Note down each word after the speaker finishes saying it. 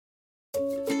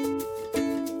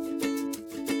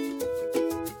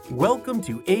Welcome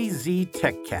to AZ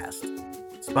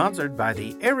TechCast, sponsored by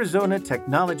the Arizona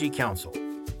Technology Council,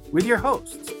 with your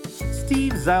hosts,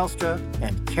 Steve Zylstra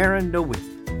and Karen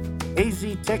Nowicki. AZ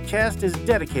TechCast is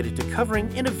dedicated to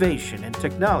covering innovation and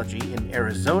technology in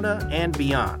Arizona and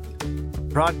beyond.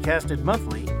 Broadcasted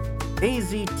monthly,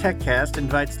 AZ TechCast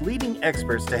invites leading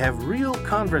experts to have real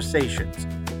conversations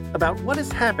about what is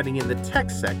happening in the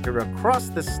tech sector across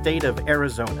the state of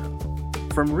Arizona.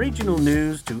 From regional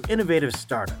news to innovative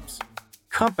startups,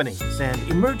 companies, and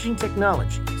emerging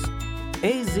technologies,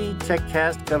 AZ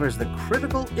TechCast covers the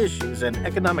critical issues and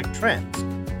economic trends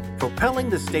propelling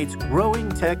the state's growing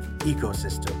tech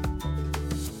ecosystem.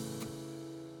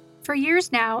 For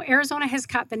years now, Arizona has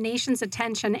caught the nation's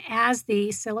attention as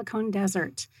the Silicon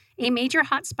Desert, a major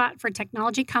hotspot for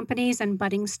technology companies and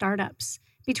budding startups.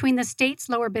 Between the state's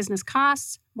lower business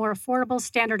costs, more affordable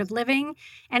standard of living,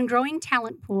 and growing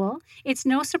talent pool, it's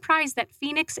no surprise that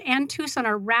Phoenix and Tucson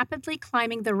are rapidly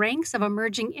climbing the ranks of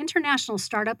emerging international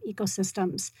startup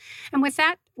ecosystems. And with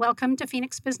that, welcome to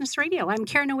Phoenix Business Radio. I'm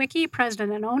Karen Nowicki,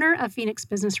 president and owner of Phoenix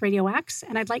Business Radio X,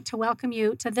 and I'd like to welcome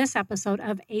you to this episode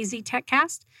of AZ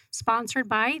TechCast, sponsored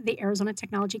by the Arizona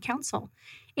Technology Council.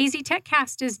 AZ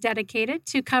TechCast is dedicated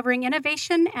to covering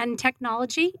innovation and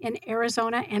technology in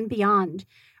Arizona and beyond.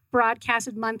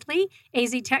 Broadcasted monthly,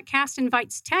 AZ TechCast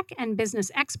invites tech and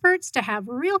business experts to have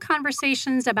real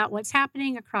conversations about what's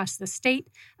happening across the state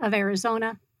of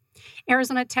Arizona.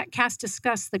 Arizona TechCast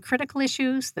discuss the critical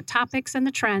issues, the topics, and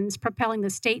the trends propelling the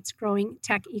state's growing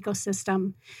tech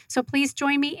ecosystem. So please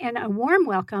join me in a warm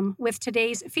welcome with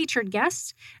today's featured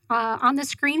guests. On the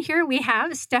screen here, we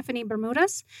have Stephanie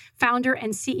Bermudez, founder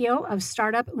and CEO of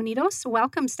Startup Unidos.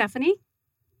 Welcome, Stephanie.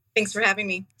 Thanks for having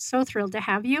me. So thrilled to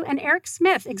have you. And Eric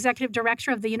Smith, Executive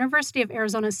Director of the University of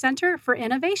Arizona Center for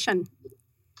Innovation.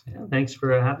 Yeah, thanks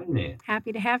for having me.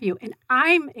 Happy to have you. And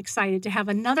I'm excited to have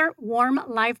another warm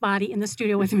live body in the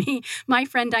studio with me, my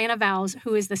friend Diana Vowles,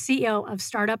 who is the CEO of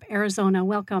Startup Arizona.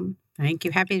 Welcome. Thank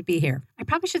you. Happy to be here. I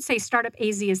probably should say Startup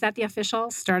AZ. Is that the official?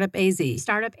 Startup AZ.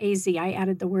 Startup AZ. I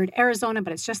added the word Arizona,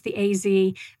 but it's just the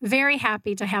AZ. Very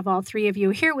happy to have all three of you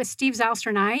here with Steve Zylstra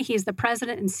and I. He is the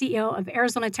president and CEO of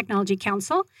Arizona Technology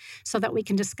Council, so that we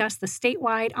can discuss the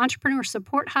statewide entrepreneur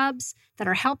support hubs that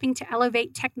are helping to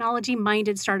elevate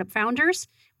technology-minded startup founders.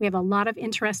 We have a lot of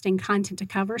interesting content to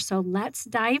cover, so let's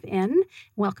dive in.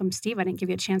 Welcome, Steve. I didn't give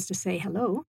you a chance to say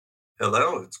hello.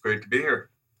 Hello. It's great to be here.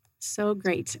 So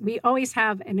great. We always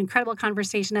have an incredible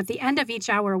conversation. At the end of each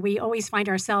hour, we always find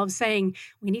ourselves saying,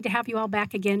 we need to have you all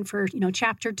back again for,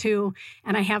 chapter 2.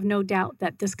 And I have no doubt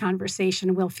that this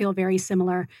conversation will feel very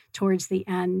similar towards the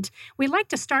end. We'd like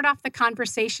to start off the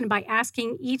conversation by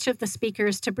asking each of the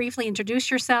speakers to briefly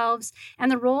introduce yourselves and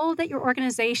the role that your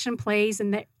organization plays in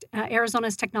the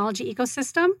Arizona's technology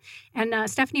ecosystem. And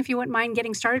Stephanie, if you wouldn't mind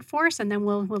getting started for us, and then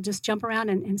we'll just jump around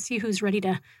and see who's ready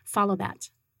to follow that.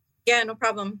 Yeah, no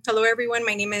problem. Hello, everyone.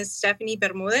 My name is Stephanie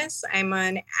Bermudez. I'm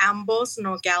an Ambos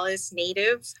Nogales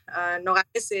native.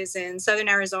 Nogales is in southern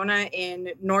Arizona in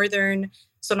northern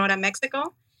Sonora,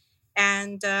 Mexico.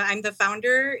 And I'm the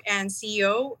founder and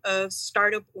CEO of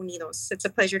Startup Unidos. It's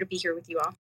a pleasure to be here with you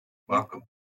all. Welcome.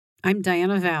 I'm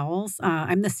Diana Vowles.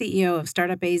 I'm the CEO of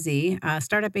Startup AZ.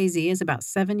 Startup AZ is about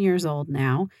 7 years old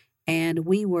now, and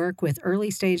we work with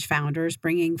early stage founders,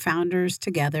 bringing founders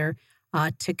together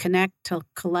to connect, to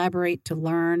collaborate, to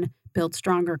learn, build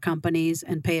stronger companies,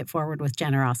 and pay it forward with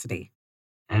generosity.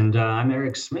 And I'm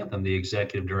Eric Smith. I'm the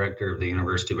Executive Director of the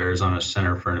University of Arizona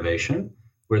Center for Innovation.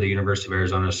 We're the University of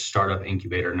Arizona's Startup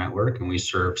Incubator Network, and we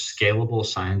serve scalable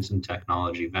science and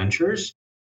technology ventures.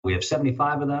 We have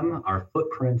 75 of them. Our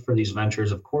footprint for these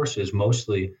ventures, of course, is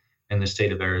mostly in the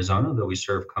state of Arizona, though we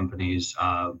serve companies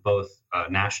both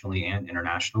nationally and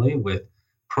internationally with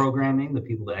programming, the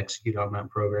people to execute on that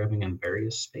programming in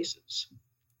various spaces.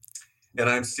 And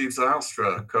I'm Steve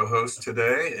Zylstra, co-host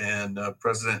today and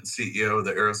president and CEO of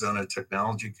the Arizona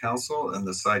Technology Council and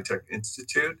the SciTech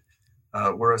Institute.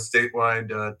 We're a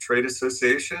statewide trade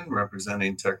association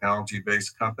representing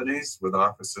technology-based companies with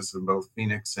offices in both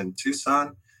Phoenix and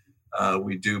Tucson.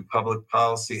 We do public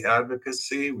policy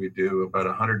advocacy. We do about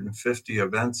 150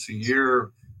 events a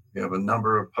year. We have a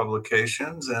number of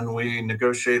publications, and we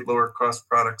negotiate lower cost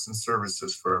products and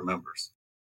services for our members.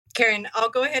 Karen, I'll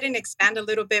go ahead and expand a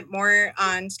little bit more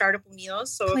on Startup Unidos.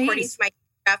 So Please. According to my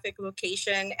geographic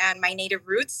location and my native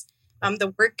roots,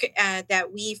 the work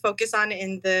that we focus on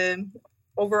in the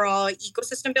overall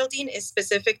ecosystem building is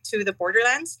specific to the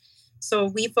borderlands. So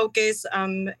we focus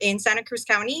in Santa Cruz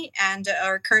County and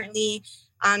are currently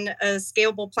on a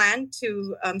scalable plan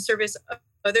to service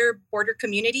other border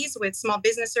communities with small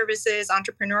business services,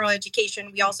 entrepreneurial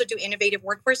education. We also do innovative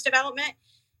workforce development,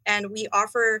 and we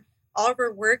offer all of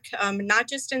our work, not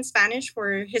just in Spanish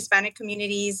for Hispanic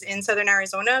communities in Southern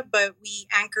Arizona, but we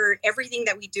anchor everything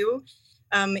that we do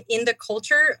in the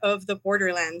culture of the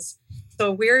borderlands.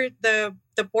 So we're the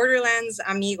borderlands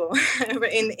amigo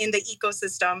in the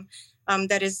ecosystem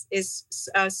that is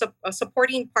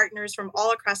supporting partners from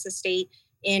all across the state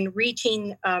in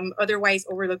reaching otherwise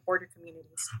overlooked border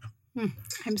communities.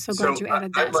 I'm so glad you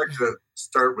added that. I'd like to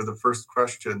start with the first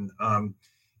question.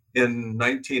 In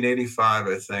 1985,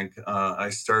 I think, I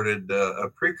started a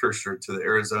precursor to the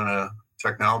Arizona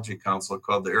Technology Council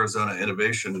called the Arizona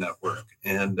Innovation Network.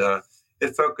 And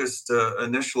it focused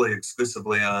initially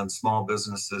exclusively on small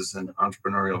businesses and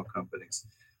entrepreneurial companies.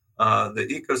 The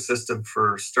ecosystem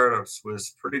for startups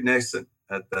was pretty nascent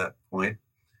at that point.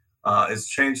 It's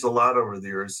changed a lot over the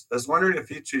years. I was wondering if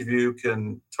each of you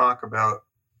can talk about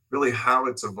really how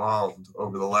it's evolved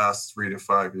over the last 3 to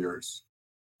 5 years.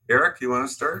 Eric, you want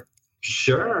to start?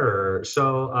 Sure.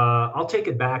 So I'll take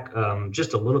it back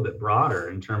just a little bit broader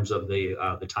in terms of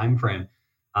the time frame,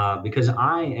 because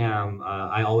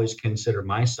I always consider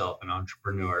myself an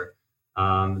entrepreneur.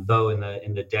 Though in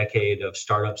the decade of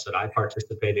startups that I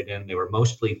participated in, they were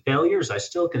mostly failures. I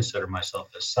still consider myself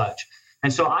as such.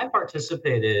 And so I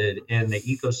participated in the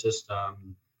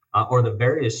ecosystem or the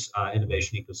various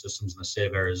innovation ecosystems in the state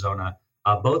of Arizona,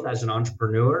 both as an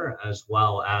entrepreneur as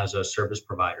well as a service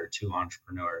provider to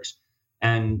entrepreneurs.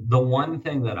 And the one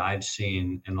thing that I've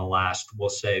seen in the last, we'll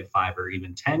say 5 or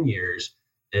even 10 years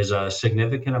is a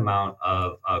significant amount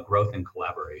of growth and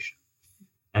collaboration.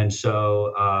 And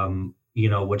so,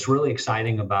 what's really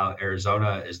exciting about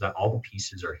Arizona is that all the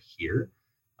pieces are here.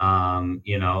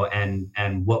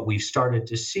 And what we've started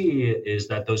to see is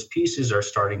that those pieces are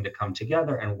starting to come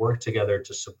together and work together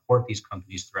to support these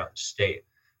companies throughout the state.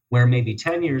 Where maybe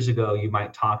 10 years ago, you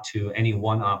might talk to any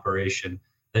one operation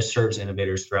that serves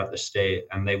innovators throughout the state,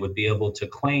 and they would be able to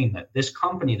claim that this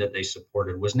company that they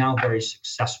supported was now very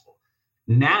successful.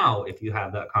 Now, if you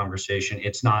have that conversation,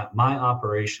 it's not my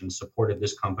operation supported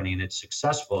this company and it's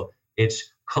successful.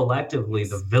 It's collectively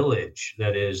the village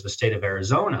that is the state of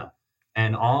Arizona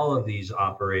and all of these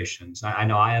operations. I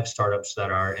know I have startups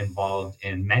that are involved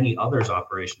in many others'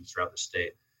 operations throughout the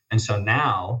state. And so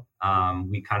now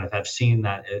we kind of have seen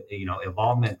that,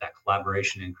 involvement, that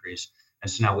collaboration increase.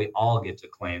 And so now we all get to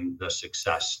claim the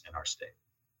success in our state.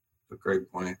 A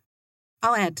great point.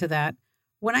 I'll add to that.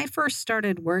 When I first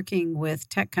started working with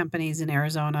tech companies in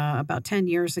Arizona about 10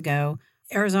 years ago,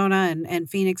 Arizona and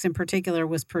Phoenix in particular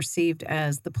was perceived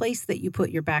as the place that you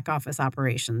put your back office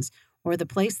operations or the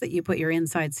place that you put your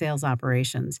inside sales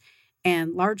operations.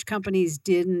 And large companies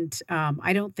didn't,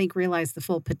 I don't think, realize the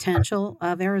full potential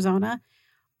of Arizona.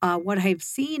 What I've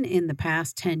seen in the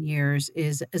past 10 years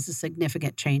is a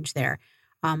significant change there.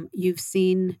 You've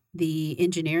seen the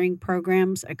engineering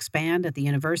programs expand at the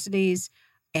universities,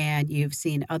 and you've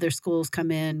seen other schools come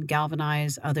in,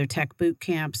 galvanize other tech boot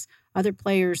camps, other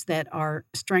players that are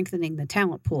strengthening the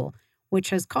talent pool,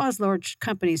 which has caused large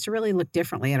companies to really look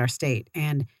differently at our state.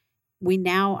 And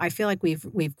I feel like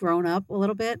we've grown up a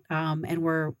little bit, and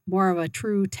we're more of a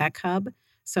true tech hub.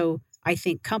 So I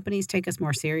think companies take us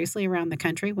more seriously around the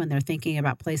country when they're thinking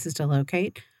about places to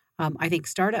locate. I think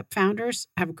startup founders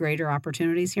have greater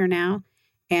opportunities here now.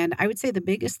 And I would say the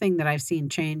biggest thing that I've seen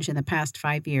change in the past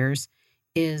 5 years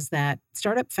is that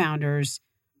startup founders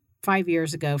 5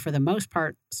 years ago, for the most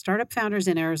part, startup founders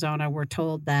in Arizona were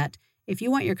told that if you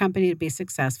want your company to be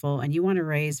successful and you want to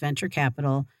raise venture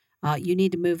capital, you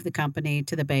need to move the company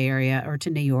to the Bay Area or to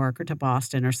New York or to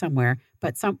Boston or somewhere,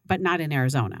 but not in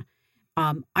Arizona.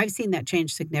 I've seen that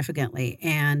change significantly,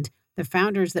 and the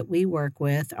founders that we work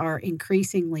with are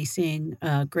increasingly seeing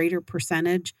a greater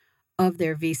percentage of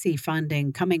their VC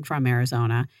funding coming from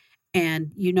Arizona.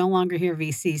 And you no longer hear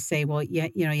VCs say, well, you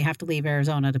have to leave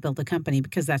Arizona to build a company,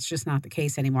 because that's just not the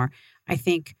case anymore. I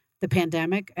think the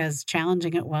pandemic, as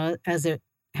challenging as it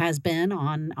has been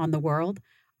on the world,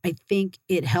 I think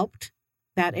it helped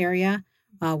that area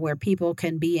where people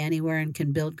can be anywhere and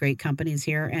can build great companies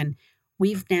here. And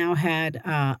we've now had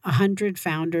 100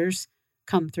 founders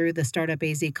come through the Startup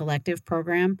AZ Collective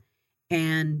program,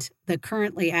 and the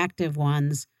currently active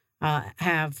ones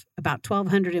have about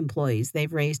 1,200 employees.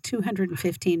 They've raised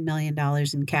 $215 million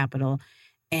in capital,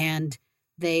 and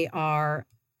they are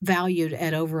valued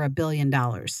at over $1 billion.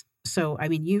 So, I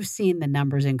mean, you've seen the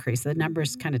numbers increase. The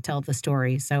numbers kind of tell the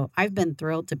story. So I've been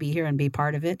thrilled to be here and be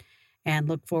part of it and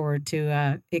look forward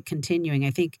to it continuing. I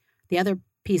think the other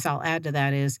piece I'll add to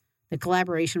that is the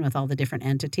collaboration with all the different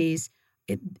entities.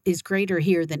 it is greater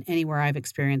here than anywhere I've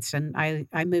experienced. And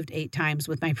I moved 8 times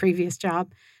with my previous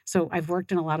job. So I've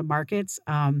worked in a lot of markets.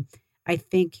 I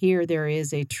think here there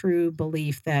is a true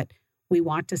belief that we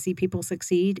want to see people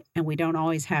succeed, and we don't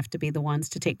always have to be the ones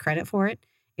to take credit for it.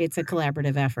 It's a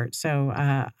collaborative effort. So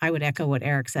I would echo what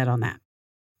Eric said on that.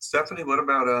 Stephanie, what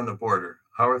about on the border?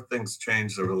 How have things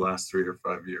changed over the last 3 or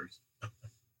 5 years?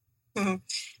 Mm-hmm.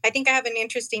 I think I have an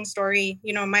interesting story.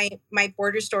 You know, my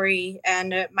border story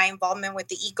and my involvement with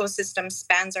the ecosystem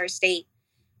spans our state.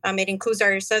 It includes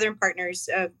our southern partners,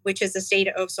 which is the state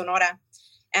of Sonora.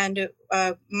 And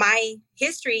my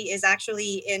history is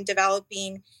actually in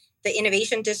developing the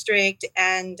Innovation District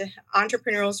and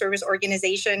Entrepreneurial Service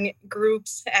Organization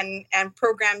groups and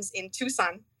programs in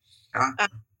Tucson.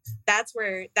 That's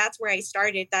where I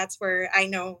started. That's where I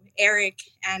know Eric,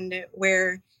 and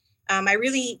where I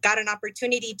really got an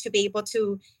opportunity to be able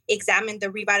to examine the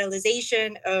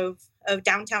revitalization of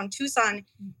downtown Tucson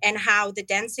and how the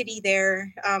density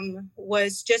there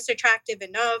was just attractive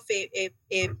enough.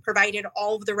 It provided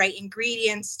all of the right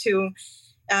ingredients to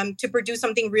produce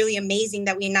something really amazing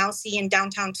that we now see in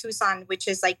downtown Tucson, which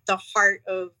is like the heart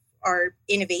of our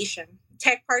innovation.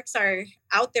 Tech parks are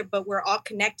out there, but we're all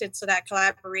connected, so that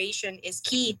collaboration is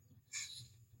key.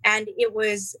 And it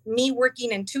was me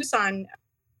working in Tucson,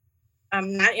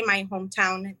 not in my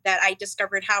hometown, that I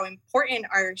discovered how important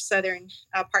our southern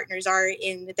partners are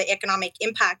in the economic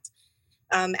impact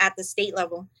at the state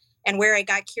level, and where I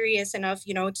got curious enough,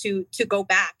 to go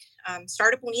back.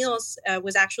 Startup Unidos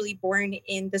was actually born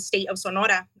in the state of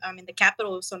Sonora, in the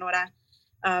capital of Sonora,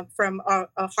 from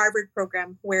a Harvard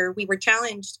program where we were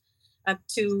challenged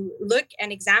to look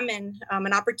and examine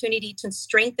an opportunity to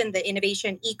strengthen the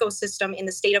innovation ecosystem in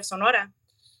the state of Sonora.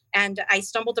 And I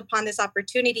stumbled upon this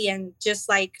opportunity, and just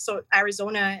like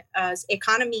Arizona's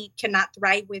economy cannot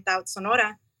thrive without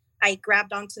Sonora, I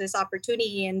grabbed onto this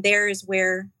opportunity, and there is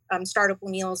where Startup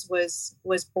Unidos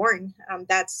was born.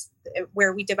 That's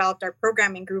where we developed our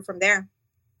program and grew from there.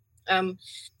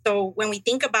 So when we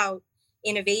think about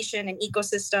innovation and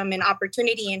ecosystem and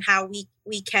opportunity and how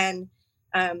we can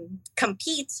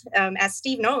compete, as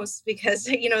Steve knows, because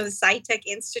the SciTech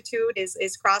Institute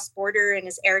is cross-border, and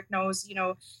as Eric knows,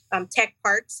 Tech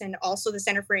Parks and also the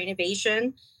Center for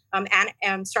Innovation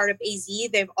and Startup AZ,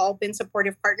 they've all been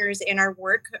supportive partners in our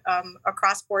work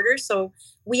across borders. So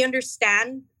we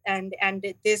understand, and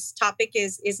this topic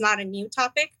is not a new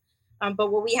topic, but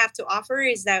what we have to offer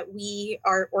is that we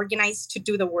are organized to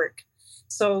do the work.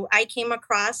 So I came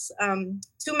across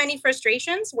too many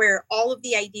frustrations where all of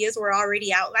the ideas were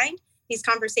already outlined. These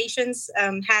conversations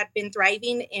had been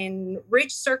thriving in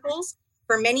rich circles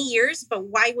for many years, but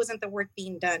why wasn't the work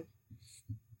being done?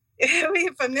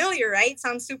 Familiar, right?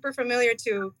 Sounds super familiar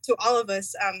to all of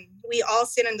us. We all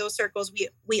sit in those circles.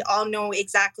 We all know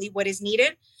exactly what is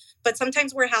needed, but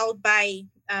sometimes we're held by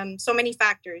so many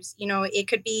factors. It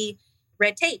could be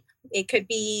red tape. It could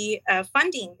be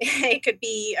funding. It could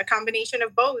be a combination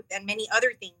of both, and many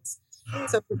other things.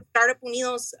 So Startup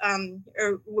Unidos,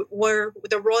 where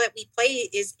the role that we play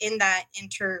is in that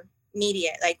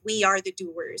intermediate. Like, we are the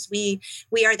doers. We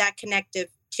are that connective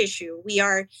tissue. We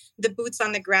are the boots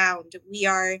on the ground. We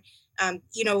are,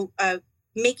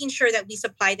 making sure that we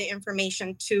supply the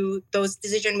information to those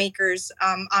decision makers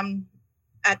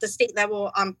at the state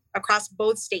level, across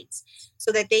both states,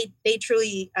 so that they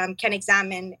truly can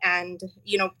examine and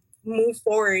move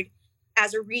forward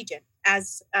as a region,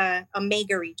 as a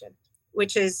mega region,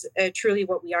 which is truly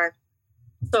what we are.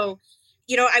 So,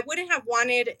 I wouldn't have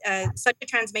wanted such a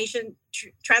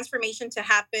transformation to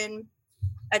happen,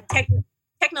 a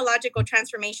technological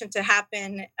transformation to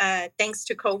happen thanks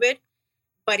to COVID,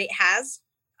 but it has.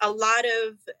 A lot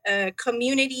of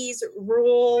communities,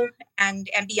 rural and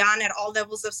beyond, at all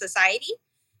levels of society,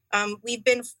 we've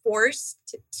been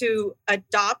forced to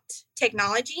adopt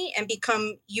technology and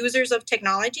become users of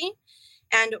technology.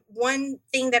 And one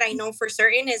thing that I know for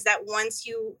certain is that once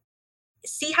you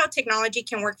see how technology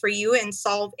can work for you and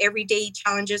solve everyday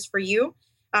challenges for you,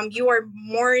 you are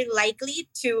more likely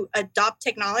to adopt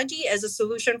technology as a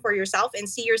solution for yourself and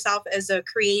see yourself as a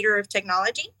creator of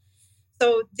technology.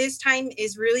 So this time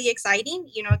is really exciting,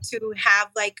 to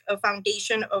have like a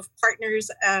foundation of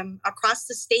partners across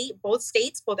the state, both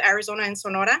states, both Arizona and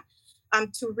Sonora,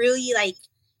 to really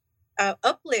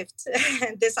uplift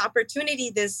this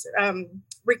opportunity, this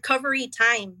recovery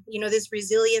time, this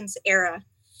resilience era.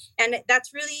 And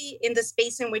that's really in the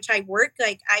space in which I work.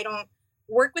 Like, I don't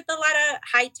work with a lot of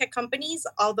high-tech companies,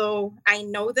 although I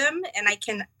know them and I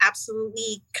can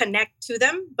absolutely connect to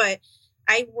them. But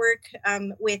I work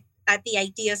at the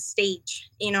idea stage.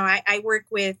 I work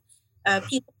with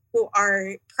people who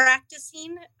are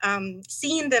practicing,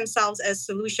 seeing themselves as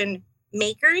solution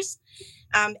makers.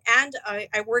 And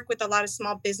I work with a lot of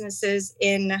small businesses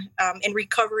in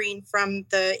recovering from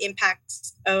the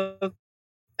impacts of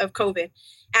COVID.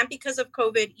 And because of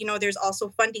COVID, there's also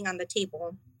funding on the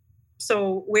table.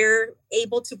 So we're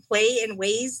able to play in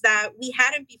ways that we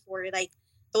hadn't before, like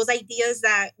those ideas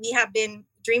that we have been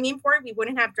dreaming for. We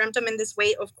wouldn't have dreamt them in this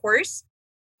way, of course,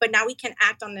 but now we can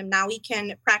act on them. Now we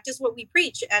can practice what we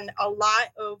preach. And a lot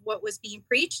of what was being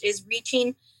preached is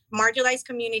reaching marginalized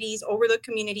communities, overlooked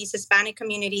communities, Hispanic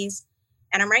communities.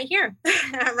 And I'm right here.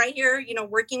 I'm right here,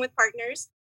 working with partners,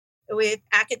 with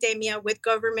academia, with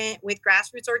government, with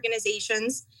grassroots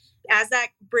organizations, as that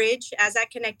bridge, as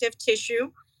that connective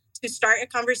tissue to start a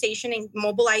conversation and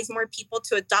mobilize more people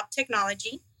to adopt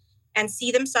technology and see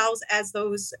themselves as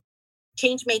those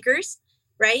change makers,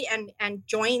 right? And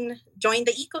join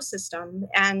the ecosystem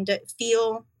and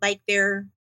feel like they're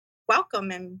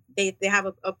welcome and they have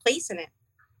a place in it.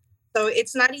 So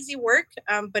it's not easy work,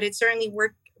 but it's certainly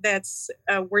work that's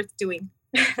worth doing.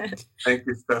 Thank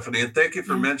you, Stephanie. And thank you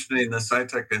for mentioning the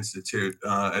SciTech Institute.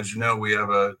 As you know, we have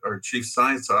our Chief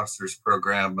Science Officers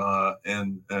program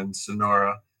in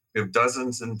Sonora. We have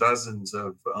dozens and dozens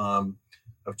of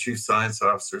Chief Science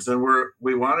Officers. And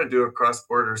we want to do a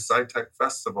cross-border SciTech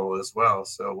Festival as well.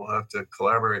 So we'll have to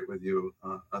collaborate with you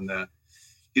on that.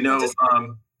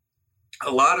 A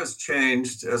lot has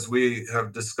changed, as we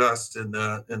have discussed in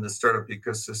the startup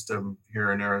ecosystem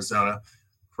here in Arizona.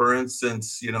 For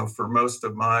instance, for most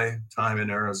of my time in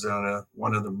Arizona,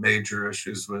 one of the major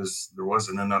issues was there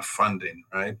wasn't enough funding,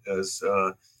 right? As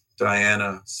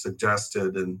Diana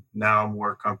suggested, and now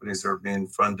more companies are being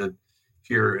funded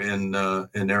here in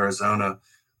Arizona.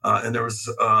 And there was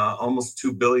almost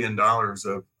 $2 billion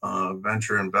of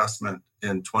venture investment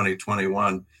in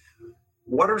 2021.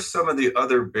 What are some of the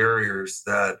other barriers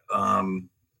that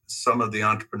some of the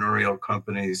entrepreneurial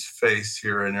companies face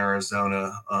here in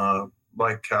Arizona,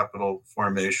 like capital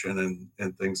formation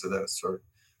and things of that sort?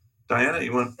 Diana,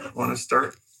 you want to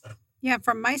start? Yeah,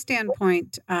 from my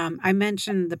standpoint, I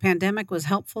mentioned the pandemic was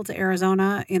helpful to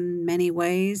Arizona in many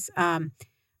ways.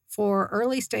 For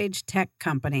early stage tech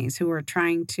companies who are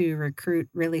trying to recruit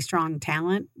really strong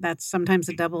talent, that's sometimes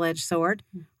a double-edged sword.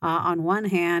 On one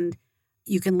hand,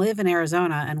 you can live in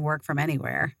Arizona and work from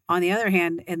anywhere. On the other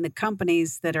hand, in the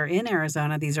companies that are in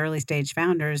Arizona, these early stage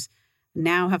founders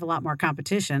now have a lot more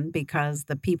competition because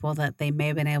the people that they may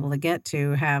have been able to get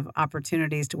to have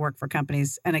opportunities to work for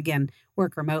companies and, again,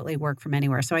 work remotely, work from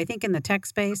anywhere. So I think in the tech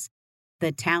space,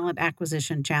 the talent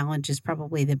acquisition challenge is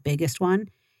probably the biggest one.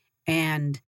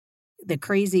 And the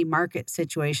crazy market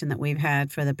situation that we've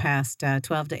had for the past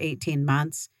 12 to 18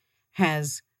 months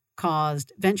has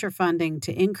caused venture funding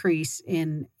to increase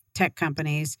in tech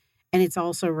companies, and it's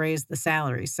also raised the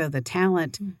salaries. So the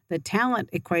talent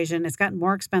equation, it's gotten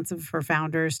more expensive for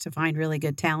founders to find really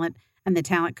good talent, and the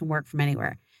talent can work from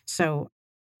anywhere. So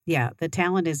yeah, the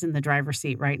talent is in the driver's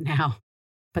seat right now,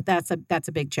 but that's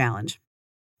a big challenge.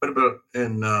 What about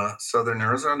in Southern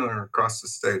Arizona or across the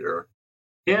state, Eric?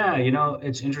 Yeah,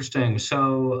 it's interesting.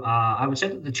 So I would say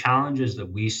that the challenges that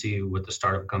we see with the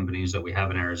startup companies that we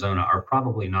have in Arizona are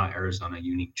probably not Arizona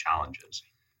unique challenges.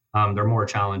 They're more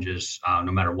challenges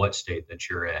no matter what state that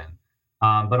you're in.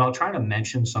 But I'll try to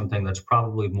mention something that's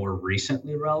probably more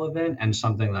recently relevant and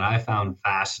something that I found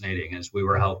fascinating as we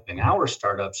were helping our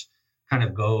startups kind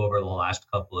of go over the last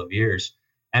couple of years.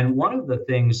 And one of the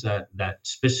things that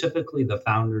specifically the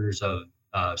founders of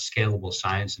scalable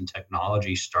science and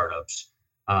technology startups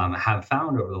have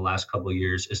found over the last couple of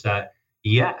years is that,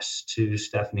 yes, to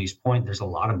Stephanie's point, there's a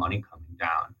lot of money coming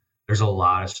down. There's a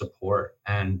lot of support,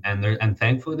 and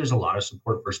thankfully there's a lot of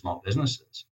support for small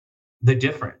businesses. The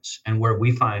difference, and where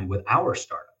we find with our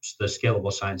startups, the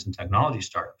scalable science and technology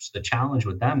startups, the challenge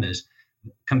with them is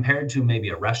compared to maybe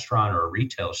a restaurant or a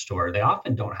retail store, they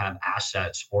often don't have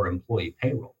assets or employee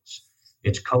payrolls.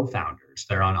 It's co-founders.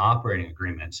 They're on operating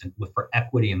agreements and for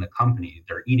equity in the company.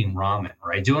 They're eating ramen,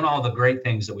 right? Doing all the great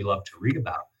things that we love to read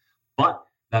about. But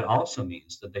that also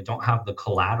means that they don't have the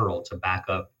collateral to back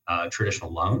up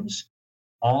traditional loans.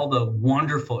 All the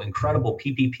wonderful, incredible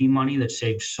PPP money that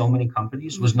saved so many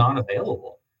companies was not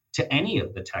available to any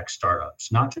of the tech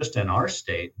startups, not just in our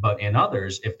state, but in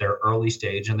others if they're early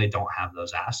stage and they don't have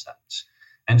those assets.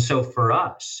 And so for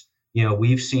us,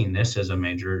 we've seen this as a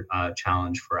major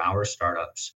challenge for our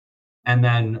startups. And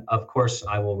then, of course,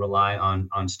 I will rely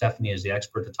on Stephanie as the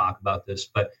expert to talk about this,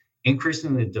 but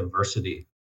increasing the diversity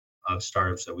of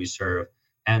startups that we serve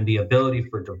and the ability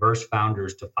for diverse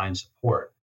founders to find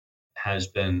support has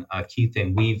been a key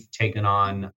thing we've taken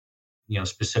on,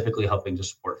 specifically helping to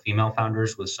support female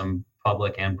founders with some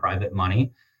public and private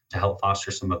money to help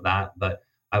foster some of that. But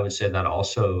I would say that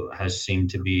also has seemed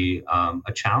to be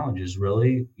a challenge, is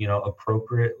really,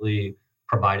 appropriately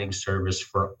providing service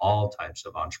for all types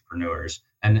of entrepreneurs.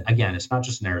 And again, it's not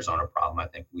just an Arizona problem. I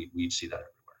think we see that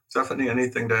everywhere. Stephanie,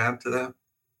 anything to add to that?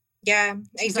 Yeah,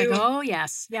 She's like, oh,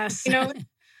 yes.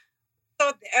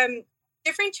 So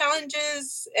different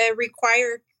challenges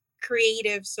require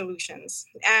creative solutions.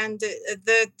 And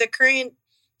the current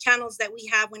channels that we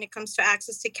have when it comes to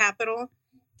access to capital,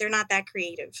 they're not that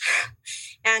creative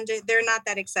and they're not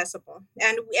that accessible.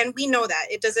 And we know that.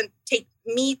 It doesn't take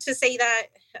me to say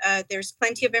that. There's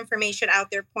plenty of information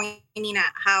out there pointing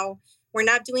at how we're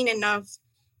not doing enough,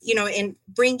 in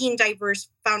bringing diverse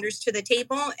founders to the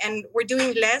table. And we're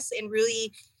doing less in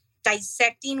really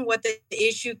dissecting what the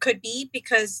issue could be,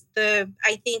 because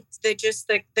I think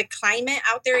the climate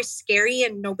out there is scary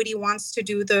and nobody wants to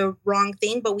do the wrong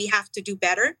thing, but we have to do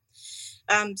better.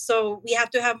 So we have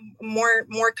to have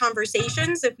more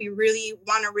conversations if we really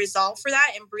want to resolve for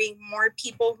that and bring more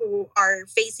people who are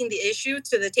facing the issue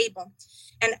to the table.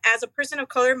 And as a person of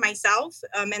color myself,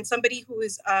 and somebody who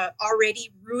is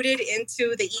already rooted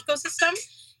into the ecosystem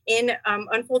in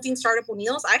unfolding Startup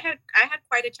O'Neill's, I had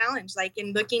quite a challenge, like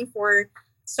in looking for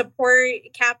support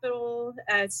capital.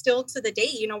 Still to the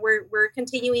day, we're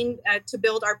continuing to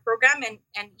build our program,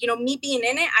 and me being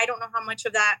in it, I don't know how much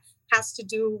of that has to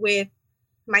do with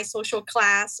my social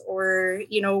class or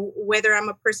whether I'm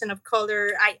a person of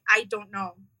color. I don't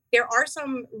know. There are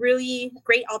some really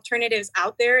great alternatives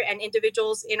out there and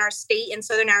individuals in our state in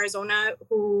Southern Arizona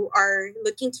who are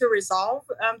looking to resolve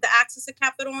the access to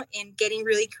capital and getting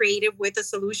really creative with a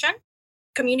solution.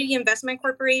 Community Investment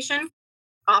Corporation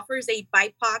offers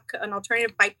an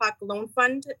alternative BIPOC loan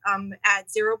fund at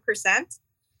 0%.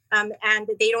 And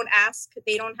they don't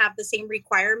have the same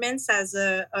requirements as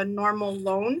a normal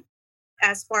loan,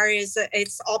 as far as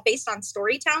it's all based on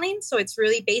storytelling. So it's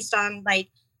really based on like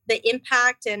the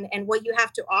impact and what you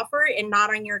have to offer and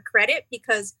not on your credit,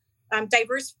 because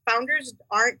diverse founders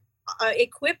aren't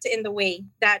equipped in the way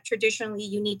that traditionally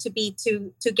you need to be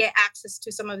to get access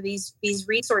to some of these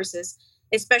resources,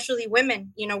 especially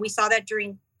women. We saw that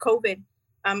during COVID,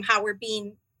 how we're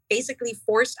being basically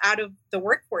forced out of the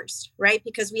workforce, right?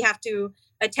 Because we have to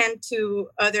attend to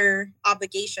other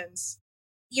obligations.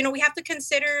 We have to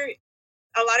consider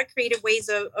a lot of creative ways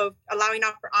of allowing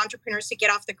entrepreneurs to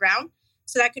get off the ground.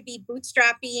 So that could be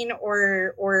bootstrapping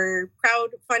or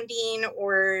crowdfunding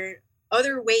or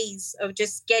other ways of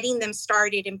just getting them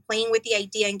started and playing with the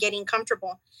idea and getting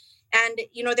comfortable. And,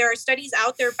 there are studies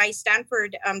out there by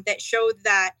Stanford that show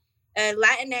that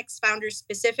Latinx founders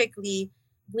specifically,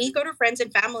 we go to friends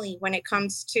and family when it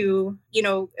comes to,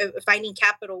 finding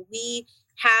capital. We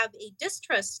have a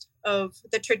distrust of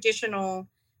the traditional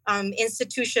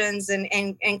institutions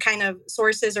and kind of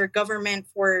sources or government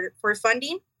for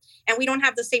funding. And we don't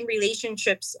have the same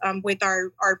relationships with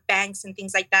our banks and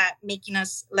things like that, making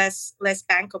us less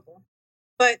bankable.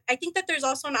 But I think that there's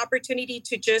also an opportunity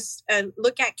to just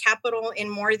look at capital in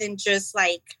more than just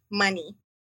like money.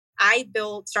 I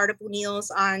built Startup O'Neill's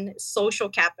on social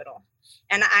capital.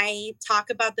 And I talk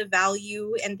about the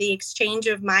value and the exchange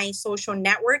of my social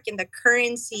network and the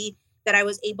currency that I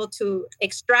was able to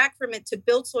extract from it to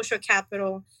build social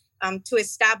capital, to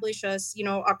establish us,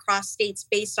 across states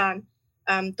based on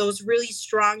those really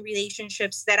strong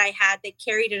relationships that I had that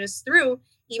carried us through,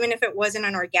 even if it wasn't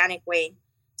an organic way.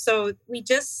 So we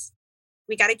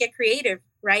got to get creative,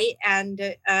 right?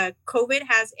 And COVID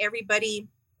has everybody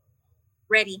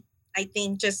ready, I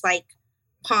think, just like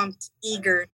pumped,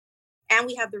 eager. And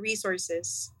we have the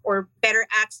resources or better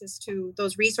access to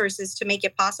those resources to make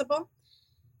it possible.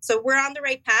 So we're on the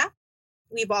right path.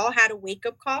 We've all had a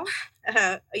wake-up call,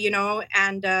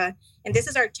 and this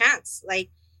is our chance. Like,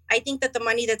 I think that the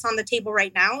money that's on the table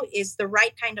right now is the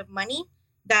right kind of money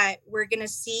that we're going to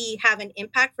see have an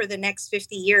impact for the next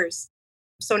 50 years.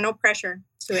 So no pressure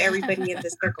to everybody in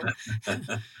this circle.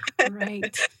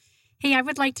 Right. Hey, I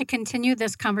would like to continue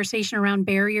this conversation around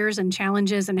barriers and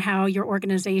challenges and how your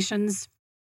organizations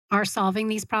are solving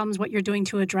these problems, what you're doing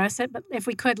to address it. But if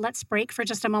we could, let's break for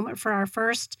just a moment for our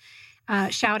first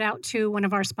shout out to one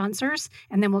of our sponsors,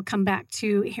 and then we'll come back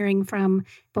to hearing from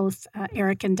both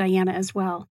Eric and Diana as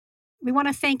well. We want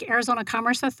to thank Arizona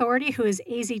Commerce Authority, who is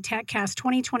AZ TechCast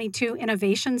 2022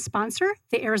 Innovation Sponsor.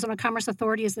 The Arizona Commerce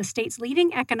Authority is the state's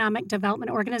leading economic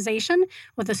development organization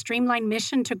with a streamlined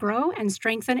mission to grow and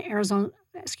strengthen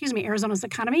Arizona's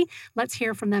economy. Let's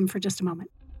hear from them for just a moment.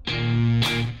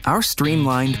 Our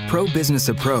streamlined pro-business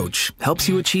approach helps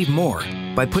you achieve more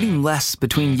by putting less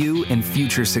between you and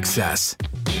future success.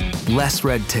 Less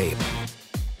red tape,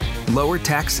 lower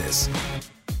taxes,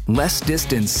 less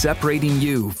distance separating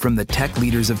you from the tech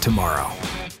leaders of tomorrow.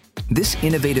 This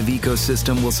innovative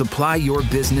ecosystem will supply your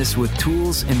business with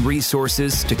tools and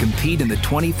resources to compete in the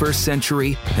 21st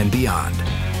century and beyond.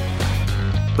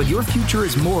 But your future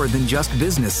is more than just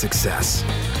business success.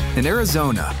 In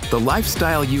Arizona, the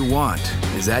lifestyle you want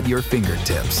is at your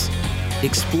fingertips.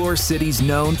 Explore cities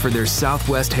known for their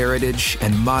Southwest heritage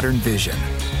and modern vision.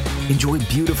 Enjoy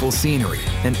beautiful scenery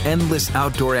and endless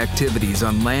outdoor activities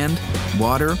on land,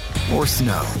 water, or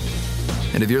snow.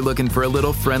 And if you're looking for a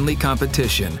little friendly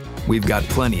competition, we've got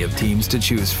plenty of teams to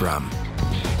choose from.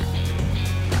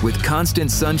 With constant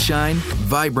sunshine,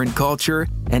 vibrant culture,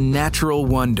 and natural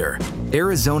wonder,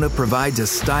 Arizona provides a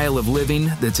style of living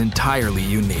that's entirely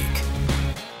unique.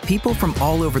 People from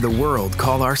all over the world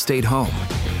call our state home.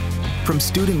 From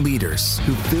student leaders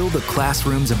who fill the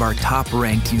classrooms of our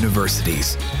top-ranked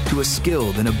universities, to a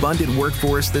skilled and abundant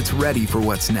workforce that's ready for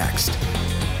what's next,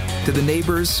 to the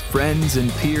neighbors, friends,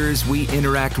 and peers we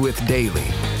interact with daily,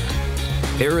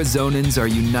 Arizonans are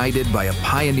united by a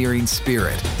pioneering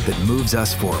spirit that moves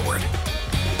us forward.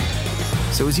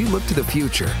 So as you look to the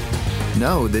future,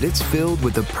 know that it's filled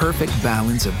with the perfect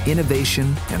balance of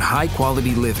innovation and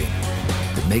high-quality living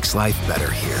that makes life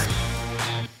better here.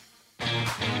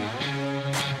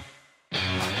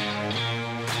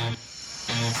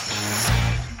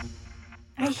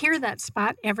 I hear that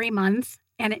spot every month,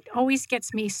 and it always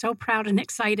gets me so proud and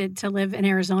excited to live in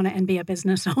Arizona and be a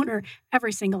business owner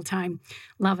every single time.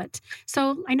 Love it.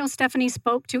 So I know Stephanie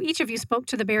each of you spoke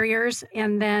to the barriers,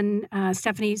 and then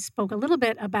Stephanie spoke a little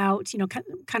bit about,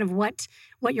 kind of what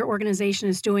your organization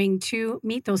is doing to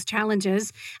meet those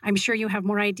challenges. I'm sure you have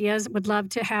more ideas. Would love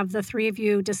to have the three of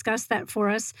you discuss that for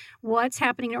us. What's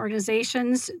happening in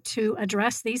organizations to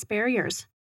address these barriers?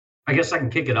 I guess I can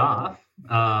kick it off.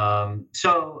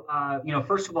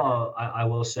 First of all, I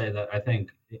will say that I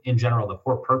think in general, the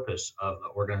core purpose of the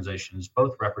organization is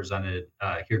both represented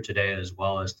here today as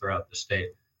well as throughout the state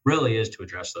really is to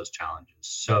address those challenges.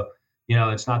 So,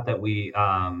 it's not that we,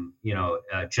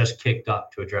 just kicked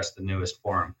up to address the newest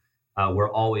forum.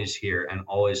 We're always here and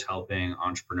always helping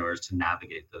entrepreneurs to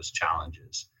navigate those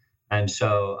challenges. And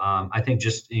so I think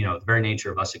just, the very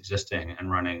nature of us existing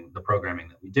and running the programming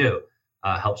that we do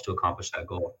helps to accomplish that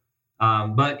goal.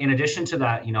 But in addition to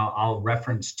that, I'll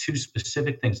reference two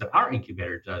specific things that our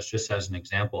incubator does, just as an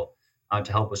example,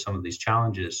 to help with some of these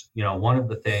challenges. One of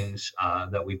the things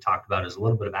that we've talked about is a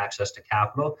little bit of access to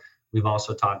capital. We've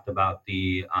also talked about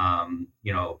the,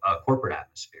 corporate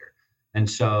atmosphere. And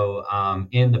so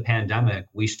in the pandemic,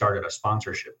 we started a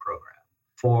sponsorship program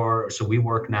so we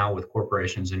work now with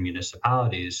corporations and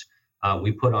municipalities.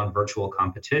 We put on virtual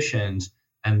competitions.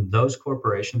 And those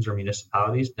corporations or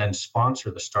municipalities then sponsor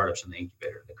the startups in the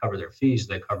incubator. They cover their fees,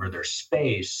 they cover their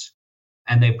space,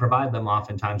 and they provide them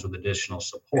oftentimes with additional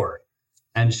support.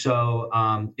 And so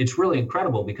it's really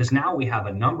incredible because now we have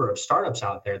a number of startups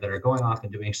out there that are going off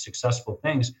and doing successful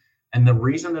things. And the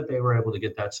reason that they were able to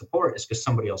get that support is because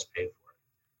somebody else paid for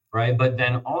it, right? But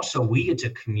then also we get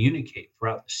to communicate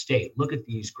throughout the state. Look at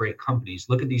these great companies.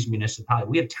 Look at these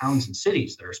municipalities. We have towns and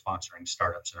cities that are sponsoring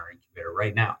startups in our incubator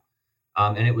right now.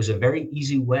 And it was a very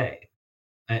easy way.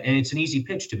 And it's an easy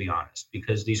pitch, to be honest,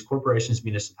 because these corporations,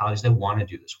 municipalities, they want to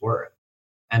do this work.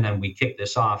 And then we kicked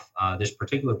this off, this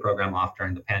particular program off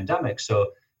during the pandemic.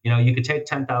 So, you could take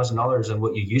 $10,000 and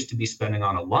what you used to be spending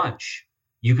on a lunch,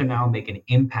 you can now make an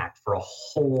impact for a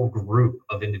whole group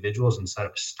of individuals inside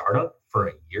of a startup for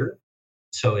a year.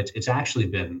 So it's actually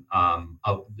been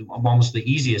almost the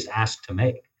easiest ask to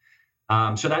make.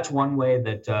 So that's one way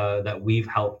that we've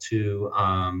helped to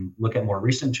look at more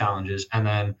recent challenges. And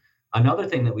then another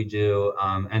thing that we do,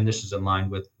 and this is in line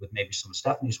with maybe some of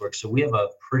Stephanie's work, so we have a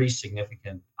pretty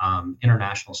significant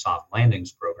international soft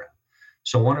landings program.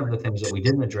 So one of the things that we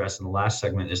didn't address in the last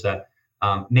segment is that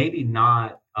maybe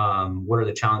not what are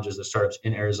the challenges that startups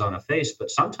in Arizona face,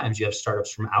 but sometimes you have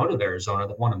startups from out of Arizona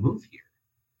that want to move here.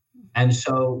 And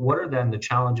so what are then the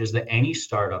challenges that any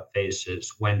startup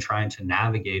faces when trying to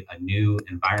navigate a new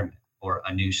environment or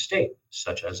a new state,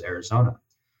 such as Arizona?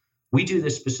 We do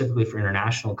this specifically for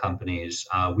international companies.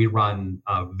 We run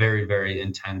very, very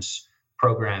intense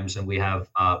programs, and we have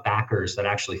backers that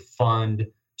actually fund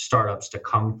startups to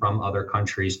come from other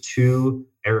countries to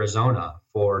Arizona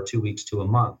for 2 weeks to a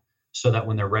month, so that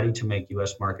when they're ready to make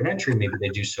U.S. market entry, maybe they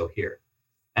do so here.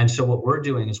 And so what we're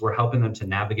doing is we're helping them to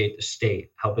navigate the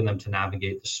state, helping them to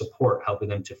navigate the support, helping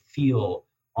them to feel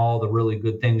all the really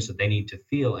good things that they need to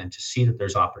feel and to see that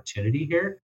there's opportunity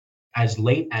here. As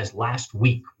late as last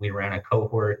week, we ran a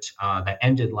cohort that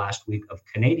ended last week of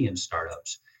Canadian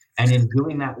startups. And in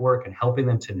doing that work and helping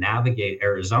them to navigate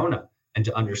Arizona, and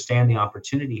to understand the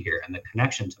opportunity here and the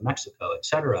connection to Mexico, et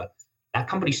cetera, that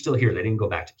company's still here. They didn't go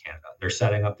back to Canada. They're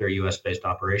setting up their US-based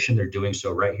operation. They're doing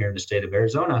so right here in the state of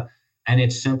Arizona. And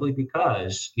it's simply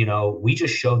because, we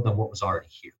just showed them what was already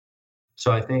here.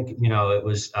 So I think,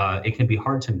 it can be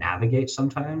hard to navigate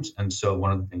sometimes. And so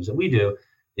one of the things that we do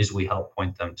is we help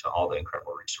point them to all the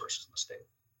incredible resources in the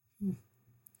state.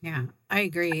 Yeah, I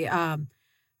agree.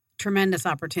 Tremendous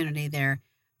opportunity there.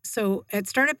 So at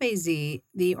Startup AZ,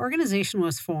 the organization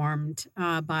was formed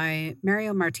by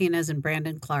Mario Martinez and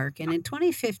Brandon Clark. And in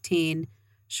 2015,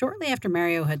 shortly after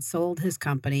Mario had sold his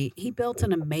company, he built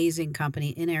an amazing company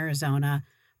in Arizona,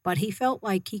 but he felt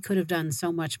like he could have done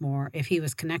so much more if he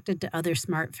was connected to other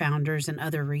smart founders and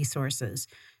other resources.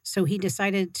 So he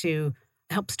decided to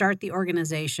help start the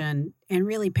organization and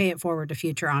really pay it forward to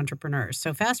future entrepreneurs.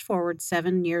 So fast forward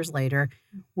 7 years later,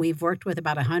 we've worked with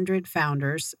about 100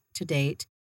 founders to date.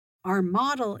 Our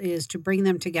model is to bring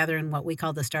them together in what we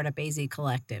call the Startup AZ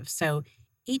Collective. So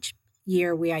each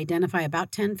year we identify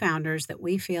about 10 founders that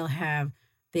we feel have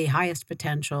the highest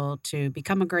potential to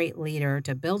become a great leader,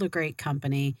 to build a great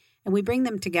company, and we bring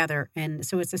them together. And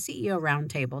so it's a CEO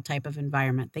roundtable type of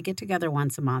environment. They get together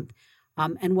once a month.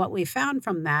 And what we found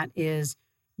from that is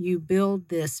you build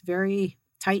this very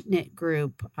tight-knit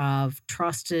group of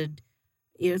trusted,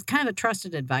 it's kind of a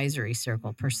trusted advisory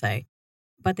circle per se.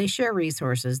 But they share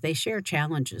resources, they share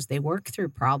challenges, they work through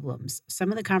problems.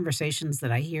 Some of the conversations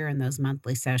that I hear in those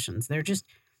monthly sessions, they're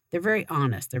very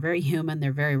honest, they're very human,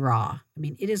 they're very raw. I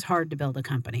mean, it is hard to build a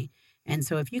company. And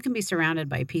so if you can be surrounded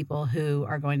by people who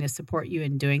are going to support you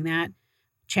in doing that,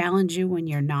 challenge you when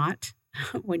you're not,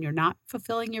 when you're not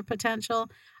fulfilling your potential,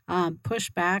 push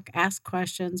back, ask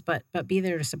questions, but be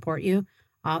there to support you.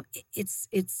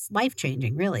 It's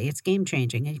life-changing, really. It's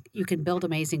game-changing. And you can build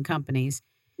amazing companies.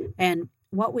 And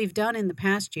what we've done in the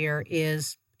past year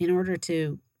is, in order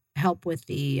to help with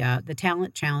the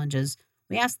talent challenges,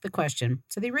 we asked the question.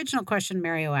 So the original question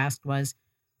Mario asked was,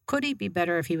 could he be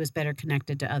better if he was better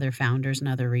connected to other founders and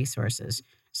other resources?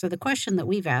 So the question that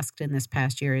we've asked in this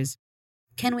past year is,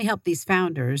 can we help these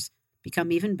founders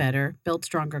become even better, build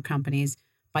stronger companies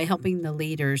by helping the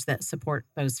leaders that support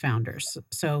those founders?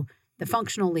 So the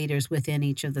functional leaders within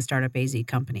each of the Startup AZ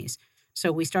companies.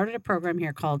 So we started a program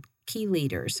here called Key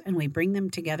Leaders, and we bring them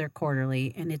together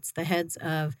quarterly. And it's the heads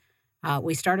of,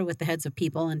 we started with the heads of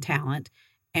people and talent.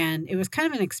 And it was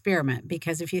kind of an experiment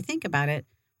because if you think about it,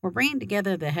 we're bringing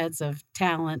together the heads of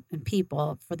talent and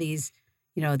people for these,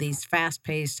 these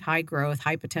fast-paced, high-growth,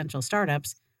 high-potential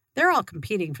startups. They're all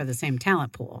competing for the same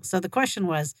talent pool. So the question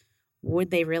was,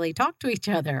 would they really talk to each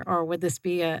other, or would this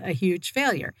be a huge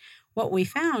failure? What we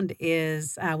found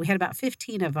is we had about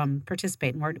 15 of them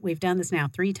participate, and we've done this now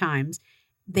 3 times.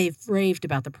 They've raved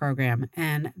about the program,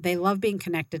 and they love being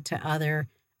connected to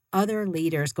other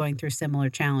leaders going through similar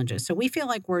challenges. So we feel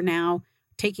like we're now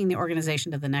taking the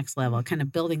organization to the next level, kind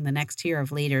of building the next tier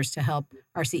of leaders to help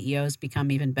our CEOs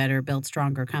become even better, build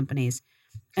stronger companies.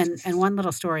 And one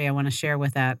little story I want to share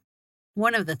with that.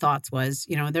 One of the thoughts was,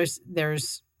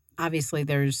 there's obviously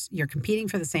you're competing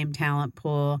for the same talent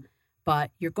pool,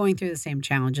 but you're going through the same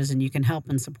challenges and you can help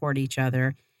and support each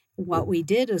other. What we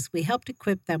did is we helped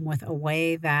equip them with a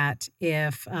way that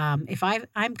if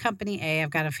I'm company A, I've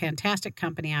got a fantastic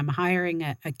company, I'm hiring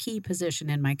a key position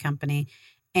in my company,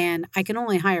 and I can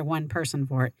only hire one person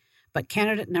for it, but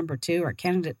candidate number 2 or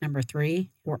candidate number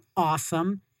 3 were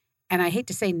awesome, and I hate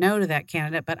to say no to that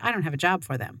candidate, but I don't have a job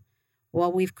for them. Well,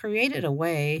 we've created a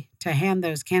way to hand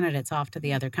those candidates off to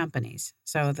the other companies.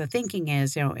 So the thinking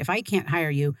is, if I can't hire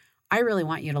you, I really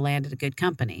want you to land at a good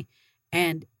company.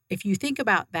 And if you think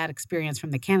about that experience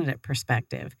from the candidate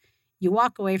perspective, you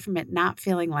walk away from it not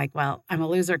feeling like, well, I'm a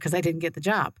loser because I didn't get the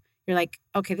job. You're like,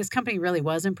 okay, this company really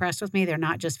was impressed with me. They're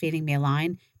not just feeding me a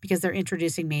line because they're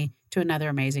introducing me to another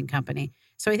amazing company.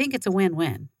 So I think it's a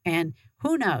win-win. And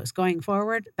who knows, going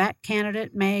forward, that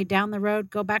candidate may down the road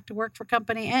go back to work for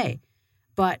company A.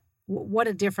 But what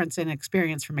a difference in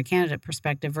experience from a candidate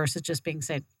perspective versus just being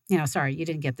said, sorry, you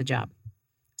didn't get the job.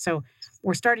 So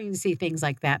we're starting to see things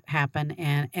like that happen,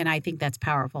 and I think that's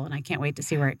powerful, and I can't wait to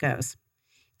see where it goes.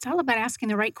 It's all about asking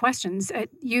the right questions.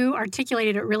 You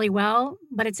articulated it really well,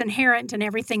 but it's inherent in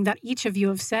everything that each of you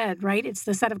have said, right? It's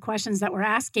the set of questions that we're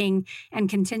asking and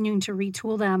continuing to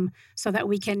retool them so that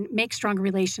we can make stronger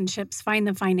relationships, find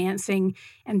the financing,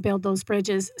 and build those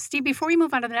bridges. Steve, before we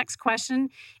move on to the next question,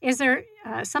 is there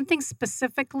something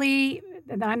specifically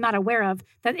that I'm not aware of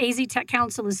that AZ Tech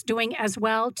Council is doing as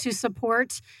well to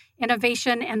support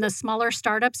innovation and the smaller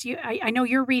startups? I know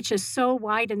your reach is so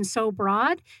wide and so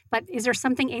broad, but is there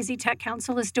something AZ Tech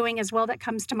Council is doing as well that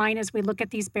comes to mind as we look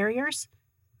at these barriers?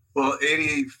 Well,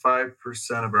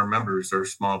 85% of our members are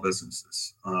small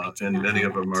businesses, and many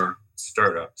of them are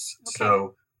startups. Okay.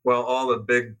 So while all the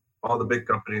big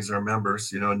companies are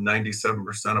members,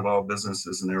 97% of all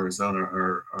businesses in Arizona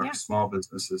are small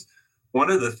businesses. One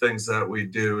of the things that we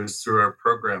do is through our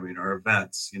programming, our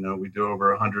events. We do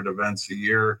over 100 events a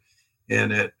year,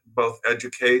 and it both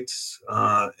educates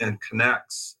and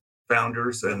connects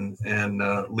founders and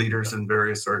leaders in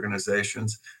various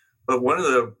organizations. But one of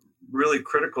the really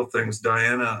critical things,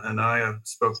 Diana and I have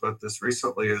spoke about this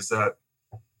recently, is that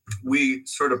we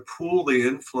sort of pool the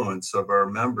influence of our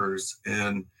members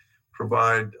and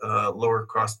provide lower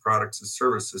cost products and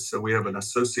services. So we have an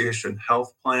association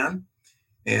health plan.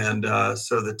 And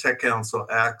so the Tech Council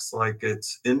acts like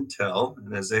it's Intel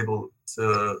and is able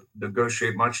to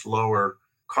negotiate much lower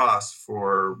costs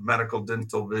for medical,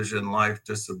 dental, vision, life,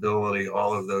 disability,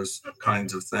 all of those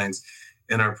kinds of things.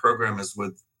 And our program is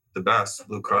with the best,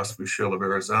 Blue Cross Blue Shield of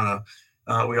Arizona.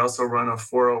 We also run a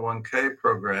 401k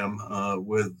program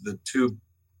with the two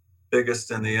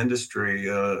biggest in the industry,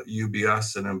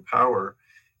 UBS and Empower.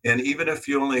 And even if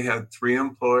you only had 3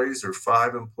 employees or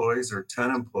 5 employees or 10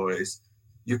 employees,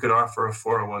 you could offer a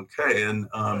 401k.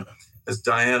 And as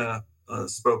Diana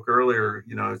spoke earlier,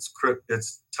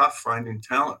 it's tough finding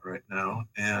talent right now,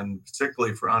 and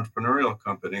particularly for entrepreneurial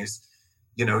companies.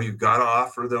 You've got to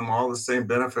offer them all the same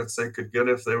benefits they could get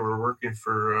if they were working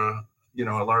for,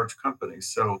 a large company.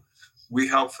 So we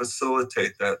help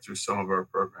facilitate that through some of our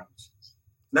programs.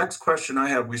 Next question I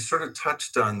have, we sort of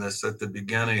touched on this at the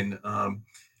beginning.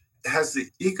 Has the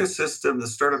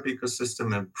startup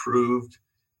ecosystem improved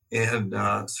and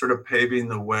sort of paving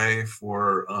the way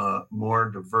for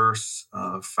more diverse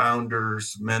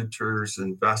founders, mentors,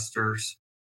 investors?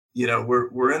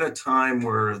 We're in a time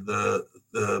where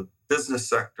the business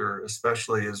sector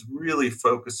especially is really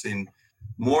focusing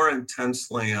more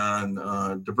intensely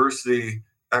on diversity,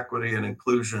 equity, and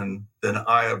inclusion than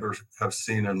I ever have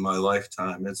seen in my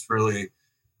lifetime. It's really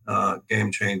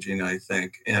game-changing, I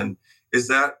think. And is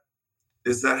that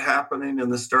happening in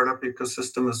the startup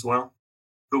ecosystem as well?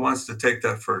 Who wants to take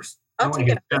that first? I'll take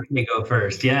it. Definitely go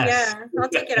first. Yes. Yeah, I'll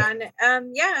take it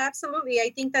on. Yeah, absolutely.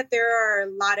 I think that there are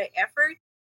a lot of effort,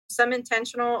 some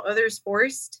intentional, others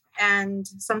forced. And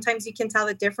sometimes you can tell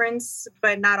the difference,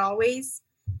 but not always.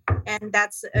 And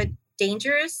that's a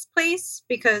dangerous place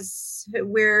because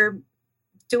we're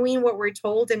doing what we're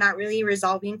told and not really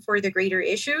resolving for the greater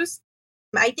issues.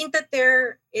 I think that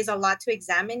there is a lot to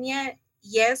examine yet.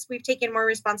 Yes, we've taken more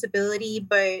responsibility,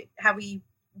 but have we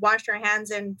washed our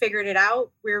hands and figured it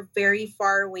out? We're very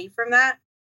far away from that,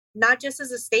 not just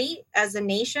as a state, as a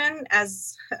nation,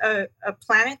 as a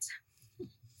planet,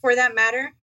 for that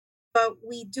matter. But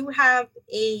we do have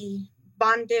a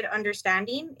bonded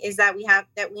understanding is that we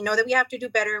know that we have to do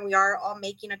better, and we are all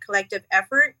making a collective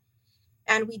effort,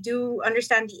 and we do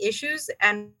understand the issues,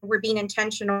 and we're being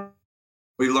intentional.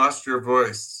 We lost your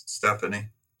voice, Stephanie.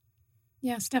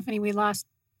 Yeah, Stephanie, we lost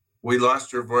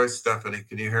your voice, Stephanie.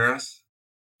 Can you hear us?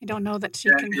 I don't know that she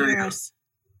can hear us.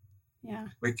 Yeah.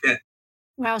 We can't.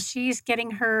 Well, she's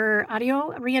getting her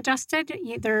audio readjusted.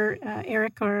 Either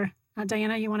Eric or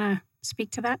Diana, you want to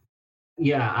speak to that?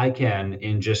 Yeah, I can.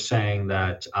 In just saying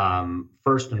that,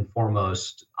 first and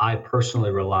foremost, I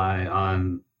personally rely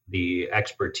on the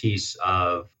expertise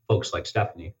of folks like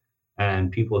Stephanie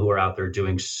and people who are out there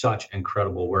doing such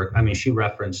incredible work. I mean, she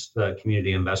referenced the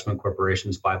Community Investment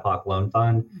Corporation's BIPOC Loan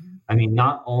Fund. Mm-hmm. I mean,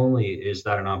 not only is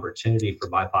that an opportunity for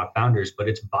BIPOC founders, but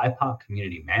it's BIPOC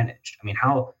community managed. I mean,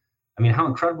 how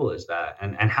incredible is that?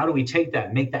 And how do we take that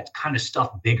and make that kind of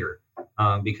stuff bigger?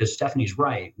 Because Stephanie's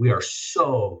right. We are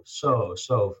so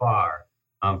far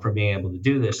from being able to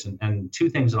do this. And two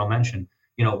things that I'll mention.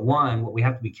 One, what we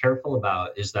have to be careful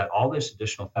about is that all this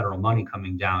additional federal money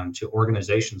coming down to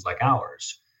organizations like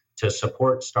ours to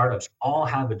support startups all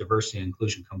have a diversity and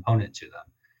inclusion component to them.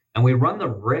 And we run the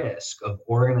risk of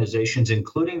organizations,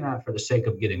 including that for the sake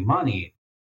of getting money,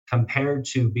 compared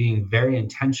to being very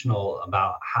intentional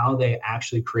about how they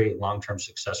actually create long-term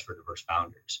success for diverse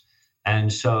founders.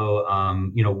 And so,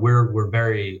 we're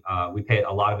very, we pay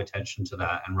a lot of attention to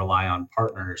that and rely on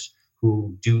partners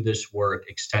who do this work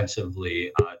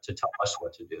extensively to tell us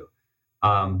what to do.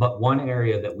 But one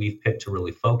area that we've picked to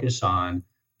really focus on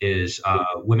is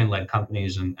women-led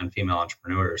companies and female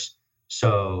entrepreneurs.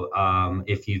 So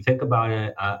if you think about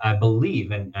it, I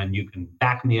believe, and you can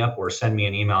back me up or send me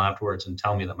an email afterwards and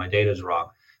tell me that my data is wrong,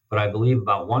 but I believe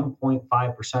about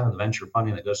 1.5% of the venture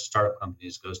funding that goes to startup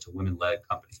companies goes to women-led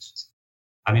companies.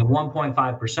 I mean,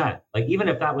 1.5%. Like, even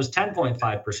if that was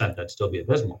 10.5%, that'd still be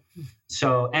abysmal.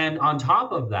 So, and on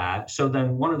top of that, so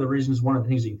then one of the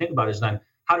things that you think about is then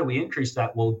how do we increase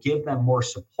that? We'll give them more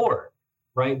support,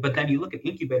 right? But then you look at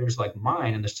incubators like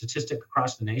mine, and the statistic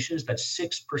across the nation is that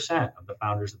 6% of the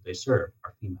founders that they serve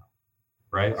are female,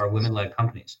 right? Are women-led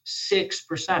companies,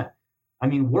 6%. I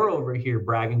mean, we're over here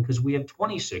bragging because we have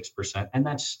 26%, and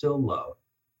that's still low.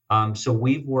 So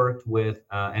we've worked with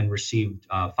and received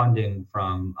funding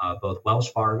from both Wells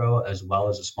Fargo as well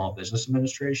as the Small Business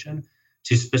Administration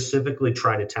to specifically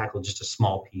try to tackle just a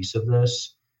small piece of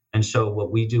this. And so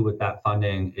what we do with that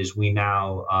funding is we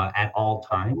now, at all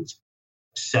times,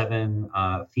 7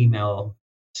 female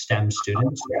STEM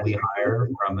students that we hire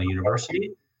from a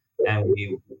university, and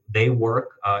they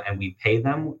work and we pay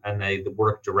them, and they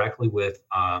work directly with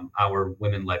our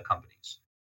women-led companies.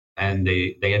 And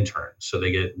they intern. So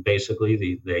they get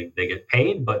basically they get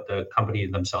paid, but the company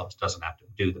themselves doesn't have to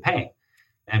do the paying.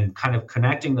 And kind of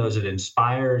connecting those, it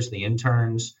inspires the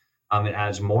interns. It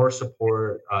adds more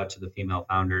support to the female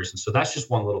founders. And so that's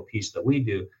just one little piece that we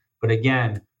do. But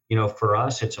again, for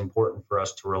us, it's important for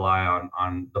us to rely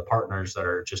on the partners that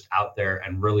are just out there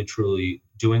and really, truly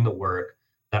doing the work,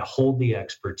 that hold the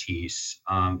expertise,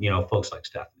 folks like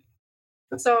Stephanie.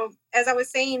 So as I was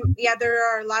saying, yeah, there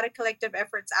are a lot of collective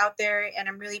efforts out there, and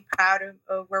I'm really proud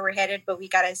of where we're headed, but we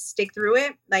got to stick through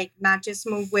it, like not just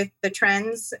move with the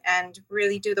trends and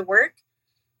really do the work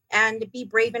and be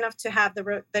brave enough to have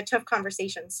the tough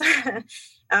conversations.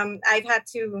 I've had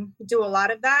to do a lot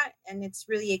of that, and it's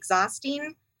really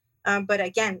exhausting. But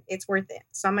again, it's worth it.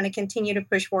 So I'm going to continue to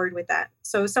push forward with that.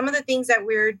 So some of the things that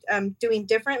we're doing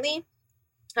differently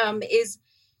is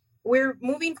we're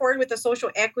moving forward with a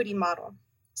social equity model.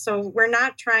 So we're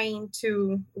not trying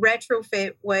to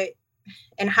retrofit what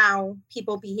and how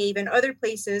people behave in other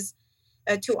places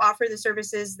to offer the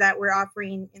services that we're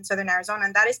offering in Southern Arizona.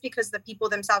 And that is because the people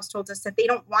themselves told us that they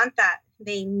don't want that.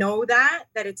 They know that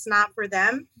it's not for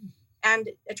them. And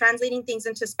translating things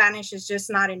into Spanish is just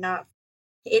not enough.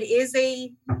 It is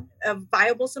a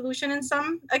viable solution in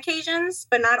some occasions,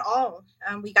 but not all.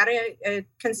 We got to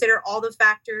consider all the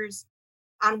factors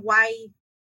on why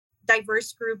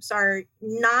diverse groups are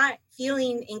not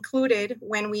feeling included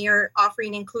when we are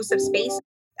offering inclusive space.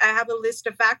 I have a list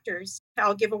of factors.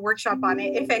 I'll give a workshop on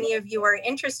it if any of you are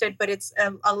interested, but it's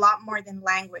a lot more than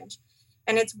language.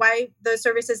 And it's why the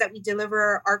services that we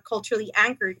deliver are culturally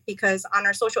anchored, because on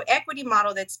our social equity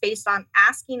model that's based on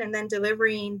asking and then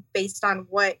delivering based on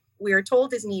what we are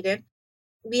told is needed,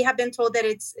 we have been told that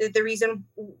it's the reason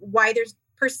why there's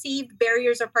perceived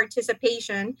barriers of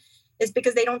participation is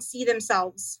because they don't see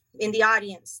themselves in the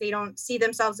audience. They don't see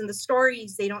themselves in the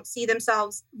stories. They don't see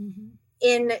themselves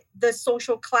in the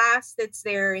social class that's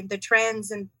there, in the trends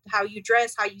and how you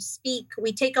dress, how you speak.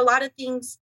 We take a lot of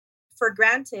things for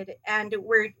granted, and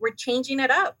we're changing it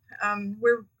up.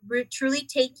 We're truly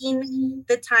taking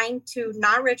the time to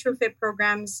not retrofit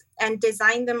programs and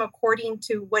design them according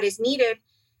to what is needed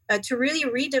to really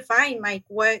redefine like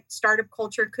what startup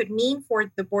culture could mean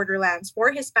for the borderlands,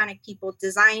 for Hispanic people,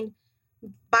 designed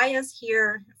by us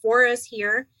here, for us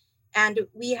here. And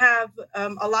we have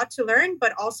a lot to learn,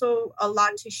 but also a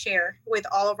lot to share with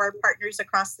all of our partners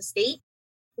across the state.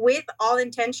 With all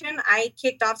intention, I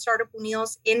kicked off Startup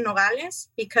Unidos in Nogales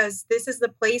because this is the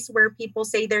place where people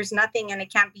say there's nothing and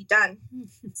it can't be done.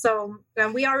 So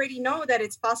we already know that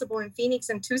it's possible in Phoenix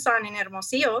and Tucson and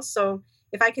Hermosillo. So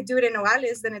if I could do it in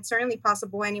Nogales, then it's certainly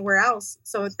possible anywhere else.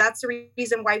 So that's the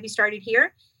reason why we started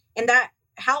here. And that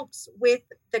helps with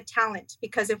the talent,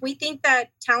 because if we think that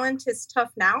talent is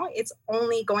tough now, it's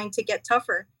only going to get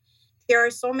tougher. There are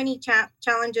so many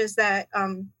challenges that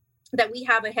we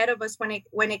have ahead of us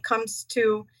when it comes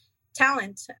to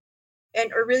talent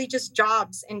or really just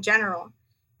jobs in general.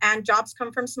 And jobs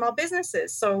come from small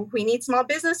businesses. So we need small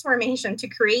business formation to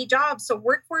create jobs. So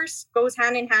workforce goes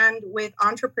hand in hand with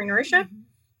entrepreneurship.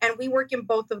 And we work in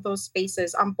both of those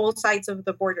spaces on both sides of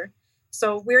the border.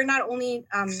 So we're not only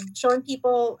showing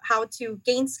people how to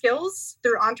gain skills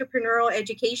through entrepreneurial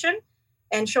education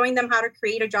and showing them how to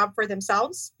create a job for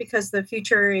themselves, because the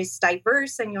future is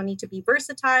diverse and you'll need to be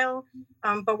versatile.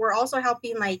 But we're also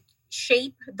helping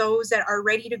shape those that are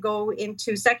ready to go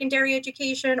into secondary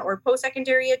education or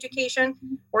post-secondary education,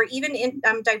 or even in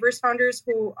diverse founders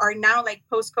who are now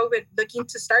post-COVID looking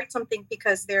to start something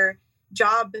because their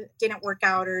job didn't work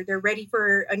out or they're ready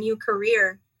for a new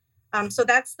career. So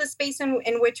that's the space in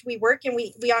which we work, and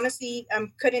we honestly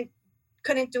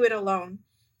couldn't do it alone.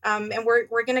 And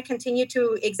we're going to continue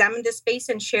to examine this space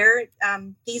and share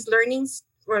these learnings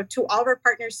to all of our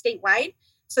partners statewide,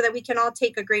 so that we can all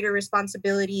take a greater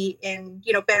responsibility in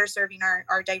better serving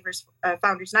our diverse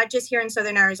founders, not just here in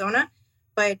Southern Arizona,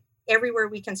 but everywhere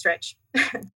we can stretch.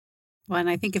 Well, and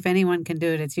I think if anyone can do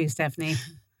it, it's you, Stephanie.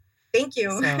 Thank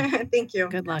you. So, Thank you.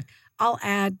 good luck. I'll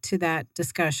add to that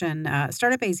discussion.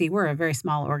 Startup AZ, we're a very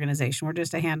small organization. We're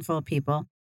just a handful of people,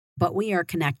 but we are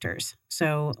connectors.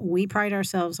 So we pride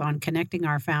ourselves on connecting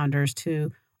our founders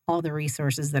to all the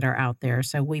resources that are out there.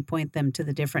 So we point them to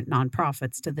the different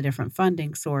nonprofits, to the different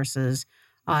funding sources,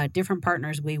 different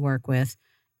partners we work with.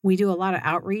 We do a lot of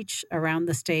outreach around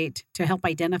the state to help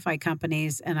identify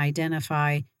companies and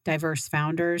identify diverse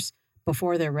founders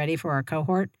before they're ready for our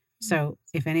cohort. So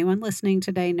if anyone listening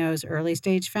today knows early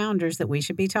stage founders that we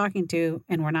should be talking to,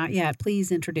 and we're not yet,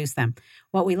 please introduce them.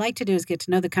 What we like to do is get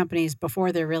to know the companies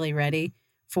before they're really ready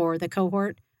for the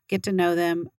cohort, get to know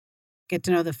them, get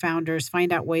to know the founders,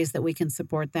 find out ways that we can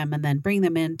support them, and then bring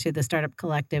them into the Startup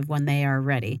Collective when they are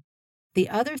ready. The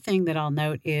other thing that I'll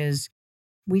note is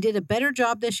we did a better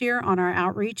job this year on our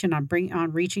outreach and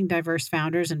on reaching diverse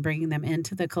founders and bringing them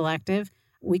into the collective.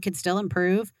 We could still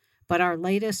improve, but our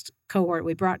latest cohort,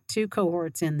 we brought 2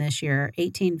 cohorts in this year,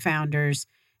 18 founders,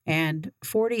 and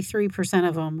 43%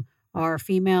 of them are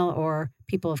female or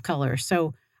people of color.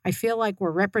 So I feel like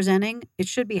we're representing. It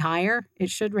should be higher.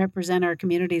 It should represent our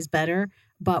communities better,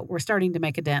 but we're starting to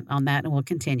make a dent on that, and we'll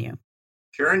continue.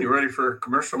 Karen, you ready for a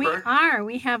commercial break? We are.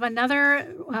 We have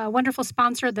another wonderful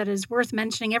sponsor that is worth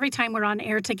mentioning every time we're on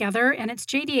air together, and it's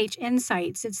JDH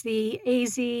Insights. It's the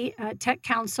AZ Tech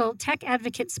Council Tech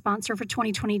Advocate sponsor for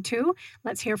 2022.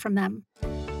 Let's hear from them.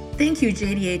 Thank you,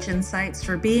 JDH Insights,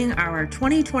 for being our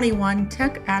 2021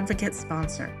 Tech Advocate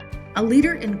sponsor. A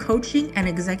leader in coaching and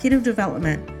executive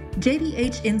development,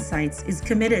 JDH Insights is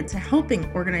committed to helping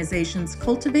organizations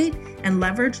cultivate and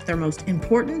leverage their most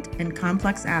important and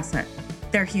complex asset,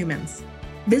 their humans.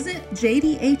 Visit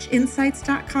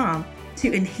jdhinsights.com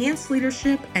to enhance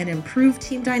leadership and improve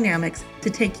team dynamics to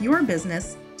take your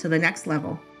business to the next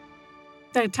level.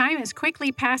 The time is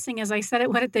quickly passing, as I said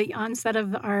it would at the onset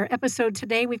of our episode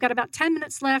today. We've got about 10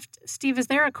 minutes left. Steve, is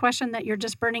there a question that you're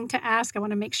just burning to ask? I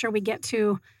want to make sure we get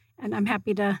to, and I'm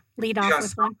happy to lead off with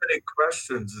so one. many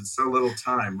questions in so little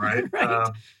time, right?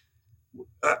 Right.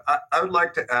 I would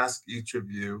like to ask each of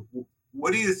you,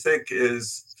 what do you think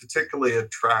is particularly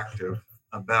attractive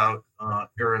about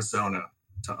Arizona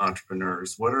to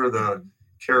entrepreneurs? What are the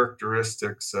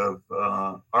characteristics of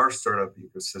our startup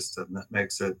ecosystem that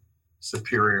makes it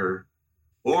superior?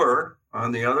 Or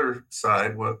on the other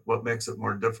side, what makes it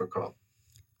more difficult?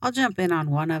 I'll jump in on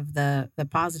one of the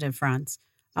positive fronts.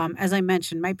 As I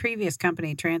mentioned, my previous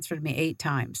company transferred me 8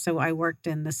 times. So I worked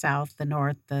in the South, the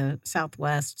North, the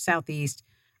Southwest, Southeast,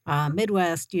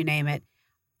 Midwest, you name it.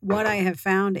 What I have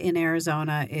found in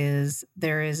Arizona is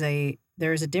there is a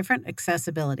different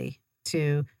accessibility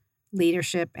to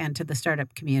leadership and to the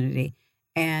startup community,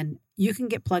 and you can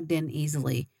get plugged in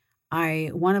easily.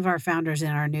 One of our founders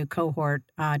in our new cohort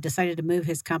decided to move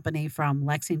his company from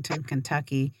Lexington,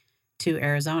 Kentucky to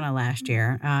Arizona last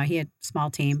year. He had a small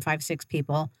team, 5-6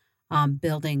 people,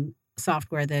 building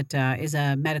software that is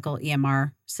a medical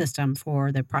EMR system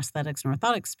for the prosthetics and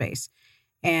orthotics space.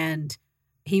 And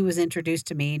he was introduced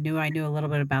to me, I knew a little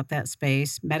bit about that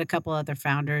space, met a couple other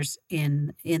founders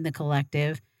in the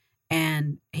collective,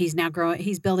 and he's now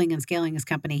he's building and scaling his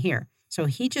company here. So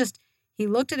he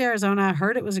looked at Arizona,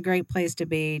 heard it was a great place to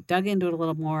be, dug into it a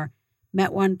little more,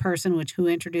 met one person who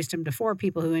introduced him to 4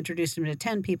 people, who introduced him to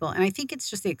 10 people. And I think it's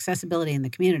just the accessibility in the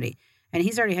community. And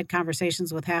he's already had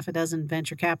conversations with 6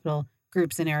 venture capital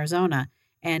groups in Arizona,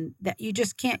 and that you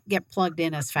just can't get plugged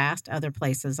in as fast other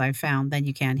places I've found than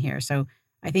you can here. So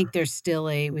I think we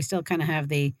still kind of have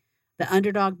the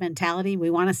underdog mentality.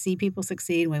 We want to see people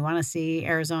succeed. We want to see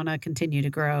Arizona continue to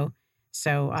grow.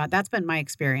 So that's been my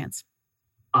experience.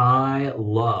 I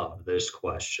love this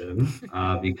question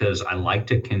because I like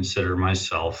to consider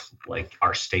myself like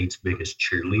our state's biggest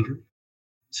cheerleader.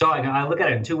 So I look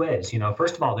at it in 2 ways.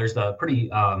 First of all, there's the pretty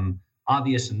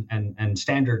obvious and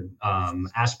standard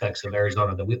aspects of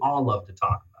Arizona that we all love to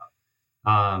talk about.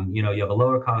 You have a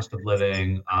lower cost of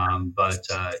living, but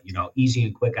easy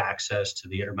and quick access to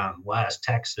the Intermountain West,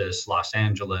 Texas, Los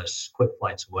Angeles, quick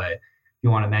flights away. If you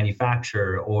want to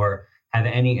manufacture or have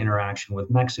any interaction with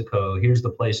Mexico, here's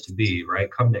the place to be,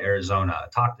 right? Come to Arizona,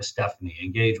 talk to Stephanie,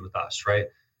 engage with us, right?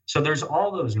 So there's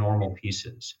all those normal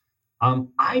pieces.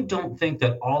 I don't think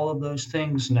that all of those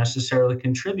things necessarily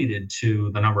contributed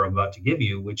to the number I'm about to give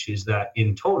you, which is that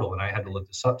in total, and I had to look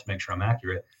this up to make sure I'm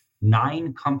accurate,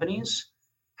 9 companies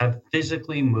have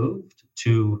physically moved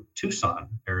to Tucson,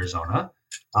 Arizona,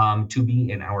 to be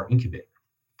in our incubator.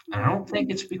 And I don't think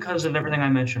it's because of everything I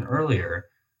mentioned earlier.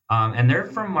 And they're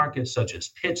from markets such as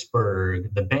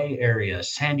Pittsburgh, the Bay Area,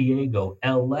 San Diego,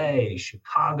 LA,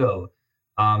 Chicago.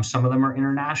 Some of them are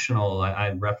international.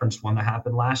 I referenced one that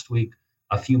happened last week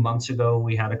A few months ago,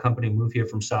 we had a company move here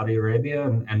from Saudi Arabia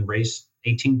and raise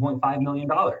 $18.5 million.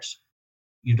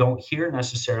 You don't hear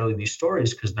necessarily these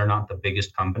stories because they're not the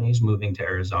biggest companies moving to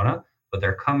Arizona, but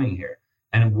they're coming here.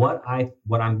 And what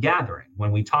I'm gathering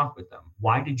when we talk with them,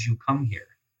 why did you come here?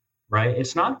 Right?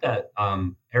 It's not that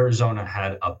Arizona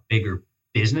had a bigger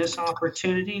business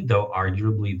opportunity, though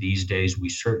arguably these days we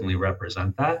certainly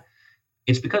represent that.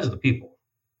 It's because of the people.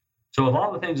 So of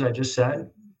all the things I just said,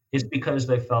 it's because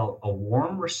they felt a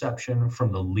warm reception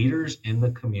from the leaders in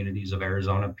the communities of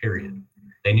Arizona, period.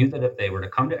 They knew that if they were to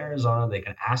come to Arizona, they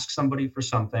can ask somebody for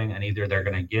something, and either they're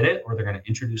going to get it or they're going to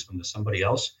introduce them to somebody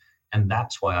else. And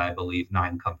that's why I believe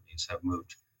 9 companies have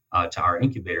moved to our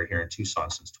incubator here in Tucson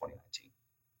since 2019.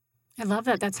 I love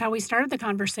that. That's how we started the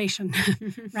conversation,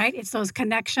 right? It's those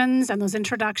connections and those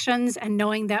introductions and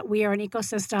knowing that we are an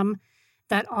ecosystem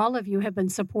that all of you have been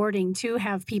supporting to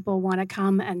have people want to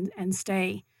come and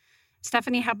stay.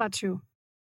 Stephanie, how about you?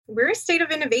 We're a state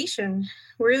of innovation.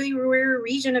 We're a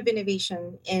region of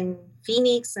innovation in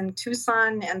Phoenix and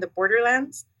Tucson and the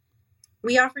borderlands.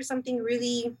 We offer something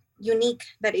really unique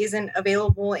that isn't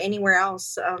available anywhere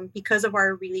else because of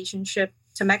our relationship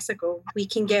to Mexico. We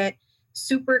can get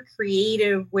super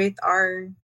creative with our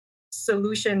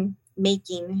solution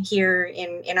making here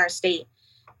in our state.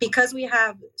 Because we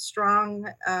have strong,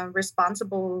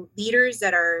 responsible leaders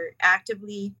that are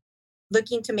actively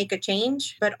looking to make a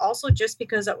change, but also just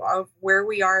because of where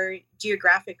we are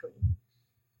geographically.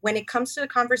 When it comes to the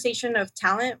conversation of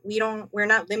talent, we're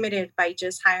not limited by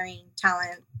just hiring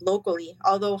talent locally,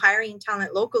 although hiring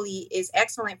talent locally is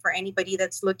excellent for anybody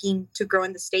that's looking to grow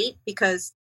in the state,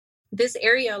 because this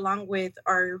area, along with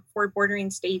our 4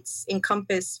 bordering states,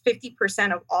 encompass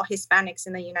 50% of all Hispanics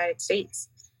in the United States.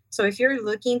 So if you're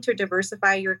looking to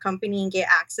diversify your company and get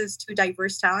access to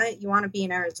diverse talent, you want to be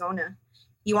in Arizona.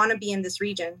 You want to be in this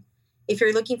region. If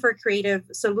you're looking for creative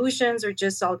solutions or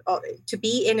just to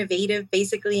be innovative,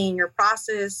 basically in your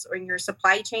process or in your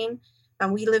supply chain,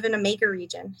 we live in a maker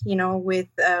region.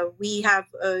 We have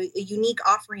unique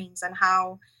offerings on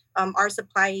how our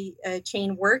supply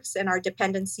chain works and our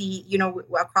dependency,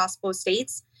 across both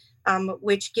states,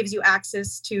 which gives you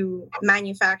access to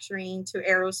manufacturing, to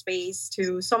aerospace,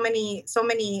 to so many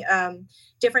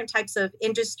different types of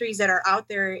industries that are out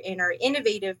there and are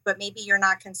innovative, but maybe you're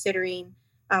not considering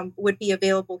would be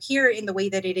available here in the way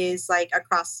that it is like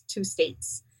across 2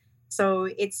 states. So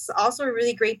it's also a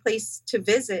really great place to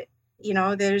visit.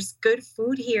 There's good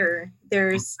food here.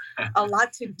 There's a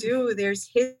lot to do. There's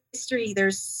history,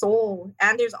 there's soul,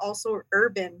 and there's also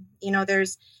urban.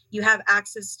 You have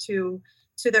access to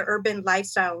the urban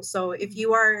lifestyle. So if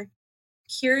you are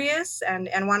curious and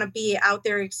want to be out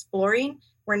there exploring,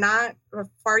 we're not a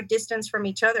far distance from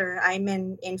each other. I'm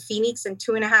in Phoenix in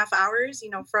 2.5 hours,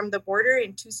 from the border,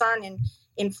 in Tucson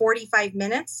in 45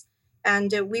 minutes.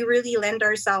 And we really lend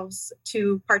ourselves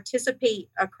to participate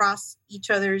across each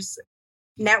other's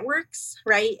networks,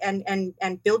 right?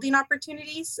 And building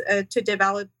opportunities to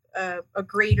develop a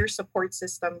greater support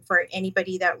system for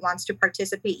anybody that wants to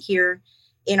participate here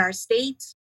in our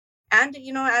state. And,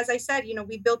 as I said,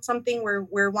 we built something where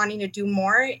we're wanting to do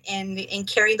more and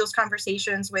carry those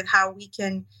conversations with how we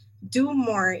can do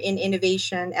more in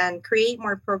innovation and create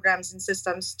more programs and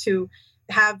systems to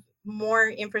have more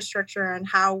infrastructure on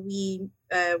how we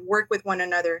work with one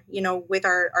another, with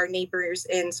our neighbors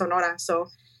in Sonora. So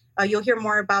you'll hear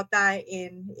more about that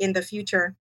in the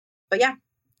future. But yeah,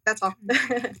 that's all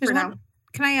for now.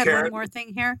 Can I add Karen? one more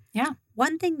thing here? Yeah.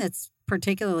 One thing that's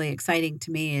particularly exciting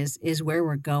to me is where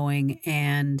we're going.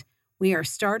 And we are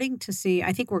starting to see,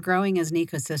 I think we're growing as an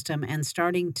ecosystem and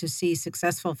starting to see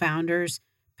successful founders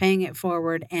paying it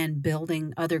forward and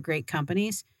building other great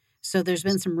companies. So there's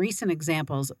been some recent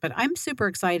examples, but I'm super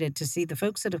excited to see the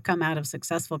folks that have come out of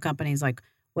successful companies like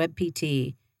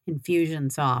WebPT,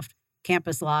 Infusionsoft,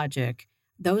 Campus Logic.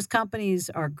 Those companies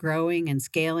are growing and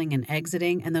scaling and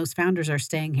exiting, and those founders are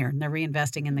staying here and they're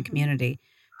reinvesting in the community.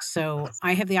 So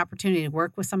I have the opportunity to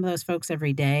work with some of those folks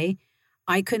every day.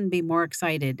 I couldn't be more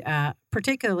excited,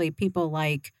 particularly people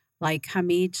like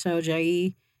Hamid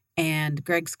Shojai and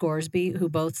Greg Scoresby, who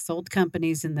both sold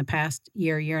companies in the past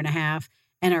year and a half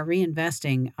and are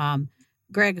reinvesting.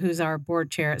 Greg, who's our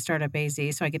board chair at Startup AZ,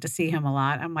 so I get to see him a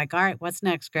lot. I'm like, all right, what's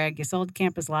next, Greg? You sold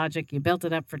Campus Logic. You built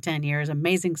it up for 10 years.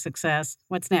 Amazing success.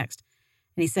 What's next?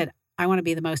 And he said, I want to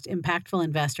be the most impactful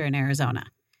investor in Arizona.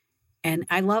 And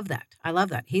I love that.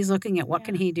 He's looking at what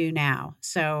can he do now.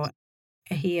 So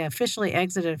he officially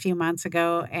exited a few months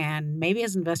ago and maybe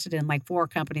has invested in like 4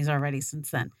 companies already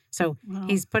since then. So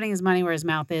he's putting his money where his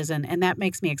mouth is. And that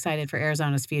makes me excited for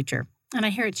Arizona's future. And I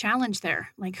hear a challenge there.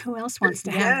 Like, who else wants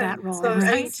to have that role, so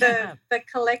right? The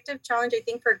collective challenge, I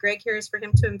think, for Greg here is for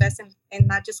him to invest in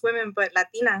not just women, but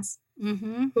Latinas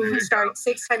who start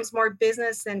 6 times more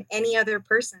business than any other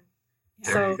person.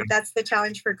 Yeah. So that's the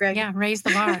challenge for Greg. Yeah, raise the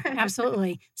bar.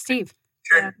 Absolutely. Steve.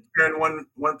 Karen,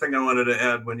 one thing I wanted to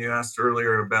add when you asked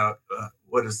earlier about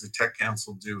what does the Tech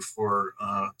Council do for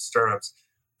startups,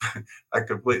 I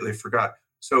completely forgot.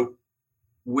 So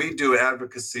we do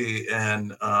advocacy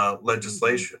and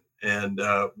legislation, and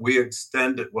we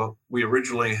extended. Well, we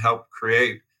originally helped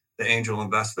create the Angel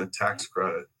Investment Tax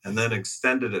Credit, and then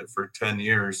extended it for 10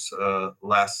 years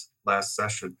last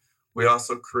session. We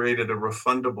also created a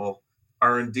refundable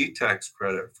R&D tax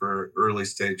credit for early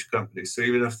stage companies. So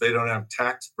even if they don't have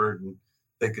tax burden,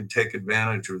 they can take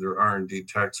advantage of their R&D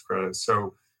tax credit.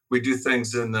 So we do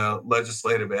things in the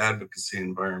legislative advocacy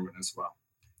environment as well.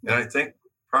 And I think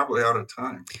probably out of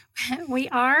time. We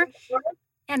are.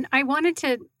 And I wanted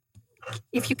to,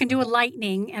 if you can do a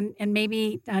lightning, and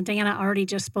maybe Diana already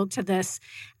just spoke to this.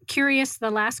 Curious,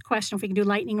 the last question, if we can do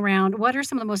lightning round, what are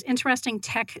some of the most interesting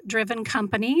tech-driven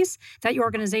companies that your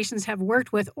organizations have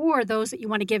worked with, or those that you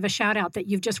want to give a shout out that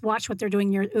you've just watched what they're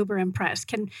doing, you're uber impressed?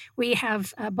 Can we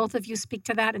have both of you speak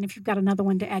to that? And if you've got another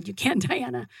one to add, you can,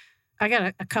 Diana. I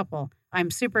got a couple.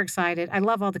 I'm super excited. I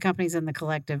love all the companies in the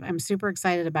collective. I'm super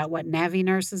excited about what Navi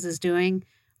Nurses is doing,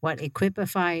 what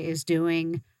Equipify is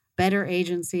doing, Better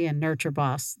Agency, and Nurture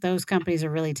Boss. Those companies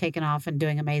are really taking off and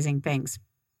doing amazing things.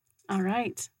 All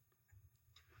right.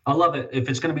 I love it. If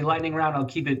it's going to be lightning round, I'll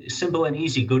keep it simple and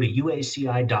easy. Go to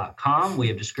uaci.com. We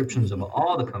have descriptions of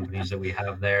all the companies that we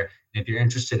have there. And if you're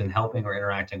interested in helping or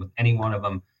interacting with any one of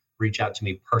them, reach out to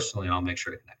me personally, and I'll make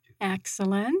sure to connect you.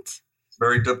 Excellent.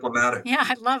 Very diplomatic. Yeah,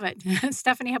 I love it.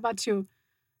 Stephanie, how about you?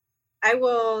 I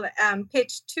will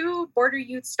pitch 2 border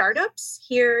youth startups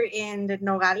here in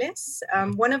Nogales.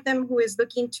 One of them who is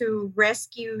looking to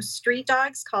rescue street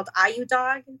dogs called Ayu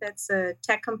Dog. That's a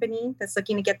tech company that's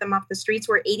looking to get them off the streets,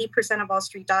 where 80% of all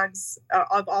street dogs,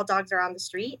 of all dogs, are on the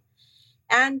street.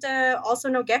 And also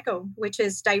No Gecko, which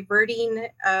is diverting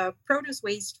produce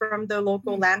waste from the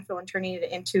local landfill and turning it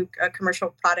into a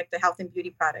commercial product, a health and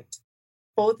beauty product,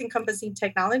 both encompassing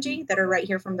technology that are right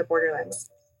here from the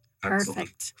borderlands. Perfect.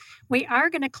 Excellent. We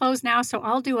are going to close now, so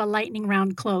I'll do a lightning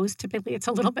round close. Typically, it's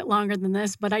a little bit longer than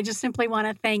this, but I just simply want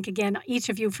to thank, again, each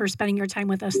of you for spending your time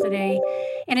with us today.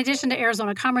 In addition to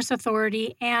Arizona Commerce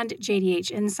Authority and JDH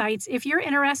Insights, if you're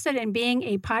interested in being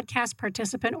a podcast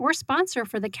participant or sponsor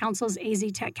for the Council's AZ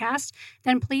TechCast,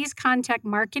 then please contact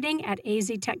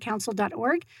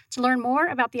marketing@aztechcouncil.org to learn more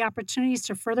about the opportunities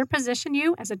to further position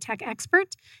you as a tech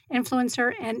expert,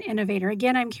 influencer, and innovator.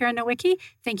 Again, I'm Karen Nowicki.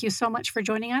 Thank you so much for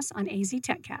joining us on AZ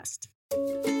TechCast.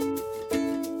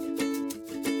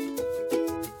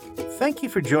 Thank you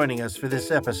for joining us for this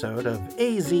episode of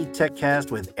AZ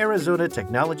TechCast with Arizona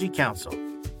Technology Council,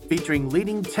 featuring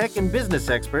leading tech and business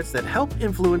experts that help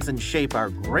influence and shape our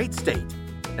great state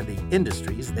and the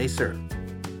industries they serve.